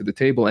we bring to the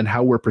table and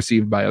how we're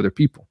perceived by other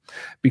people.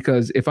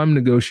 Because if I'm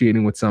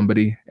negotiating with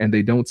somebody and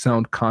they don't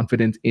sound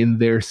confident in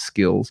their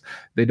skills,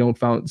 they don't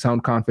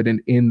sound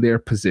confident in their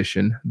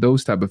position,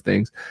 those type of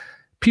things,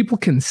 people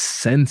can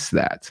sense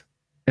that.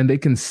 And they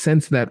can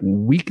sense that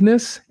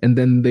weakness. And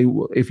then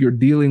if you're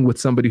dealing with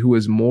somebody who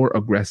is more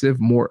aggressive,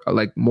 more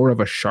of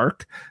a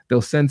shark,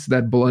 they'll sense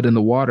that blood in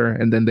the water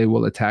and then they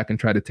will attack and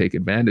try to take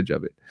advantage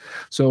of it.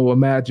 So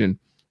imagine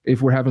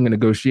if we're having a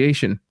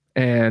negotiation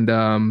and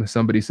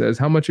somebody says,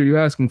 how much are you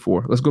asking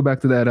for? Let's go back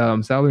to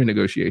that salary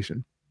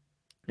negotiation.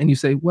 And you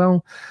say,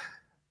 well,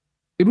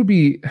 it would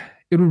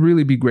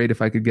really be great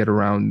if I could get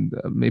around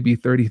maybe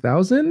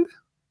 30,000.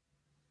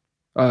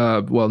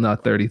 Well,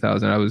 not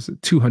 30,000. I was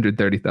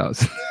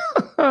 230,000.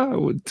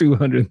 With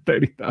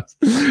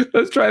 230,000.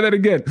 Let's try that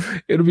again.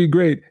 It'll be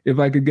great if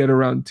I could get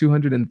around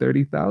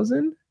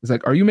 230,000. It's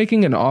like, are you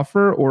making an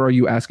offer or are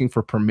you asking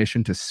for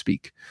permission to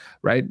speak?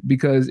 Right?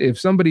 Because if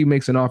somebody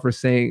makes an offer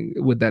saying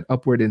with that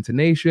upward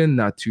intonation,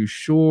 not too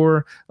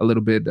sure, a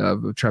little bit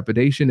of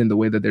trepidation in the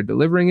way that they're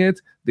delivering it,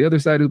 the other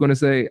side is going to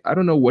say, I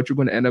don't know what you're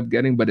going to end up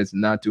getting, but it's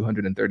not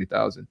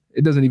 230,000.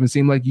 It doesn't even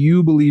seem like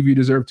you believe you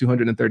deserve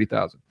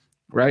 230,000.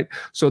 Right?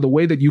 So the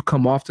way that you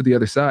come off to the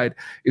other side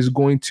is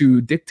going to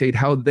dictate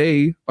how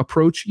they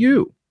approach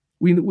you.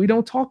 We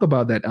don't talk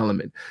about that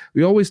element.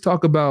 We always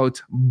talk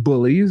about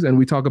bullies and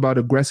we talk about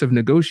aggressive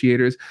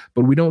negotiators,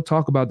 but we don't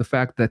talk about the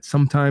fact that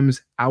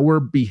sometimes our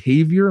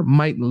behavior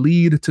might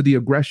lead to the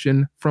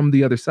aggression from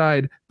the other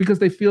side because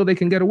they feel they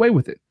can get away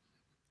with it.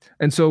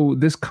 And so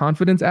this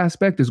confidence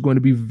aspect is going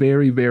to be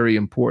very, very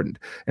important.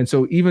 And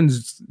so even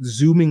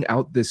zooming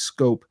out this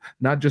scope,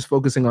 not just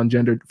focusing on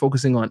gender,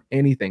 focusing on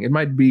anything. It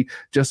might be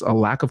just a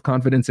lack of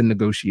confidence in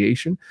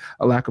negotiation,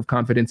 a lack of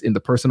confidence in the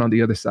person on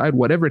the other side,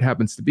 whatever it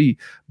happens to be,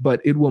 but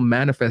it will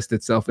manifest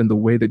itself in the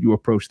way that you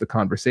approach the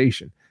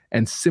conversation.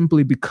 And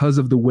simply because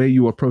of the way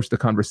you approach the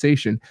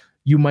conversation,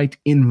 you might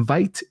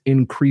invite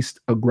increased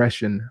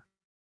aggression.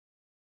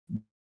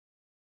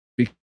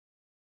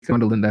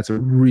 Gwendolyn, that's a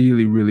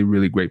really, really,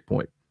 really great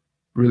point.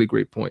 Really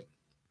great point.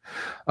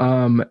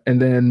 And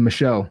then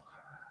Michelle,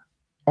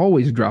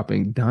 always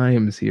dropping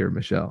dimes here,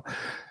 Michelle.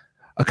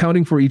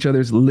 Accounting for each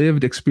other's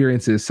lived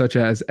experiences is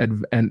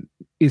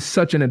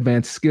such an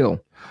advanced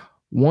skill.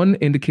 One,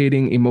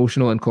 indicating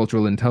emotional and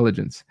cultural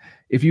intelligence.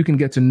 If you can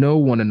get to know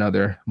one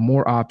another,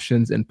 more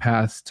options and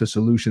paths to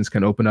solutions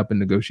can open up in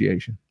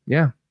negotiation.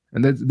 Yeah.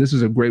 And this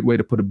is a great way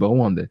to put a bow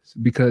on this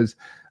because,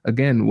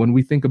 again, when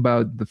we think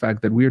about the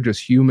fact that we are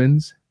just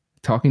humans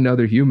talking to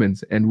other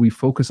humans and we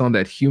focus on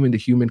that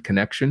human-to-human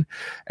connection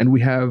and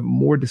we have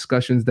more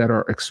discussions that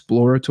are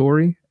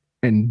exploratory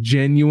and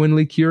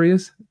genuinely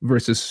curious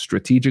versus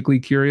strategically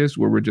curious,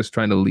 where we're just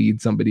trying to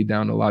lead somebody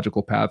down a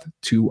logical path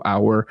to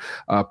our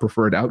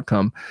preferred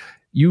outcome,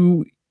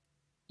 you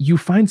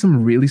find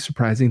some really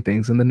surprising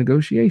things in the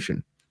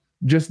negotiation.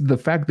 Just the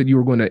fact that you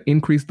are going to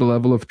increase the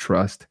level of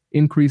trust,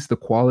 increase the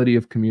quality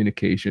of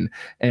communication,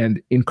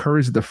 and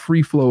encourage the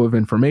free flow of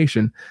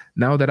information.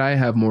 Now that I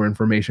have more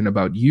information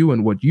about you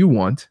and what you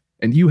want,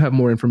 and you have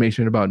more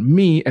information about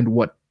me and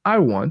what I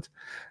want,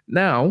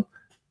 now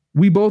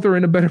we both are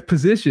in a better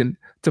position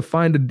to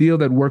find a deal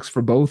that works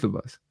for both of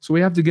us. So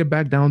we have to get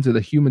back down to the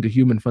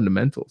human-to-human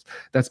fundamentals.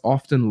 That's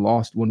often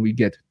lost when we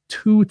get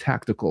too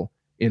tactical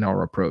in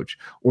our approach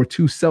or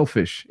too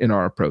selfish in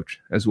our approach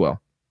as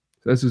well.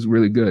 So this is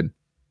really good.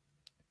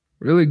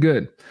 Really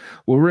good.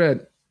 Well, we're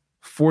at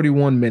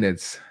 41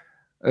 minutes.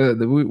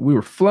 We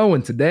were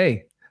flowing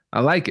today. I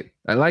like it.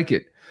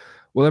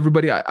 Well,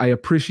 everybody, I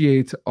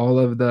appreciate all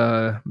of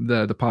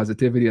the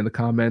positivity and the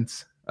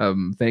comments.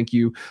 Thank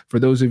you. For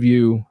those of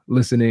you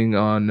listening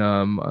on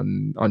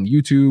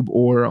YouTube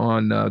or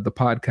on the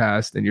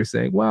podcast and you're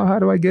saying, wow, how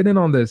do I get in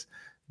on this?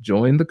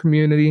 Join the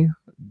community.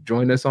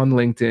 Join us on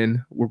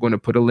LinkedIn. We're going to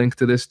put a link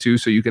to this too,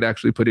 so you could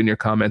actually put in your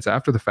comments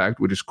after the fact,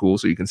 which is cool.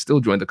 So you can still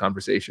join the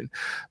conversation.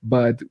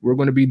 But we're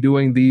going to be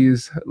doing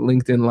these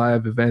LinkedIn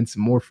Live events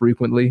more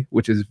frequently,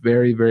 which is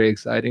very, very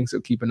exciting.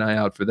 So keep an eye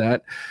out for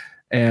that.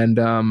 And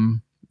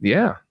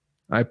yeah,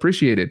 I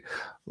appreciate it.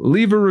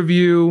 Leave a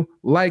review,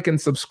 like and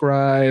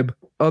subscribe.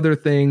 Other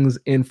things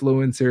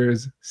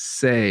influencers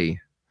say.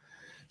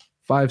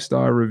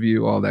 5-star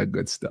review, all that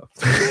good stuff.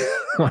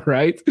 All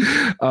right.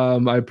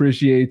 I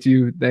appreciate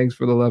you. Thanks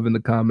for the love in the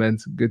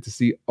comments. Good to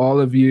see all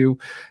of you.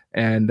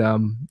 And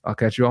I'll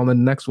catch you all in the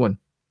next one.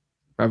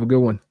 Have a good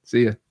one.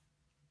 See ya.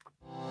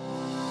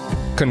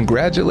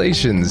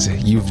 Congratulations,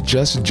 you've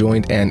just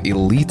joined an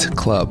elite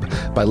club.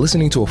 By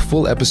listening to a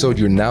full episode,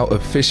 you're now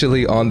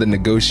officially on the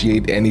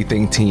Negotiate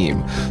Anything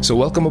team. So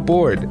welcome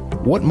aboard.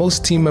 What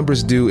most team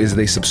members do is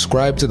they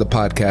subscribe to the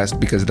podcast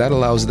because that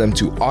allows them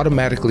to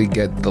automatically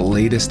get the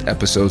latest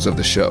episodes of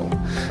the show.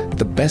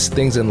 The best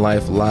things in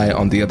life lie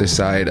on the other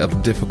side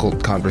of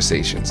difficult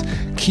conversations.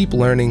 Keep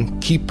learning,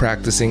 keep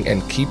practicing,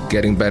 and keep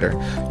getting better.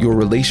 Your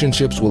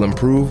relationships will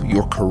improve,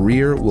 your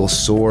career will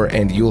soar,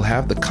 and you'll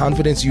have the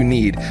confidence you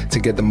need to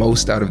get the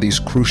most out of these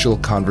crucial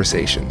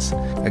conversations.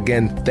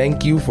 Again,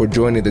 thank you for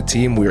joining the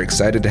team. We're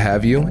excited to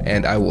have you,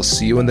 and I will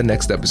see you in the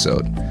next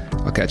episode.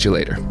 I'll catch you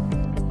later.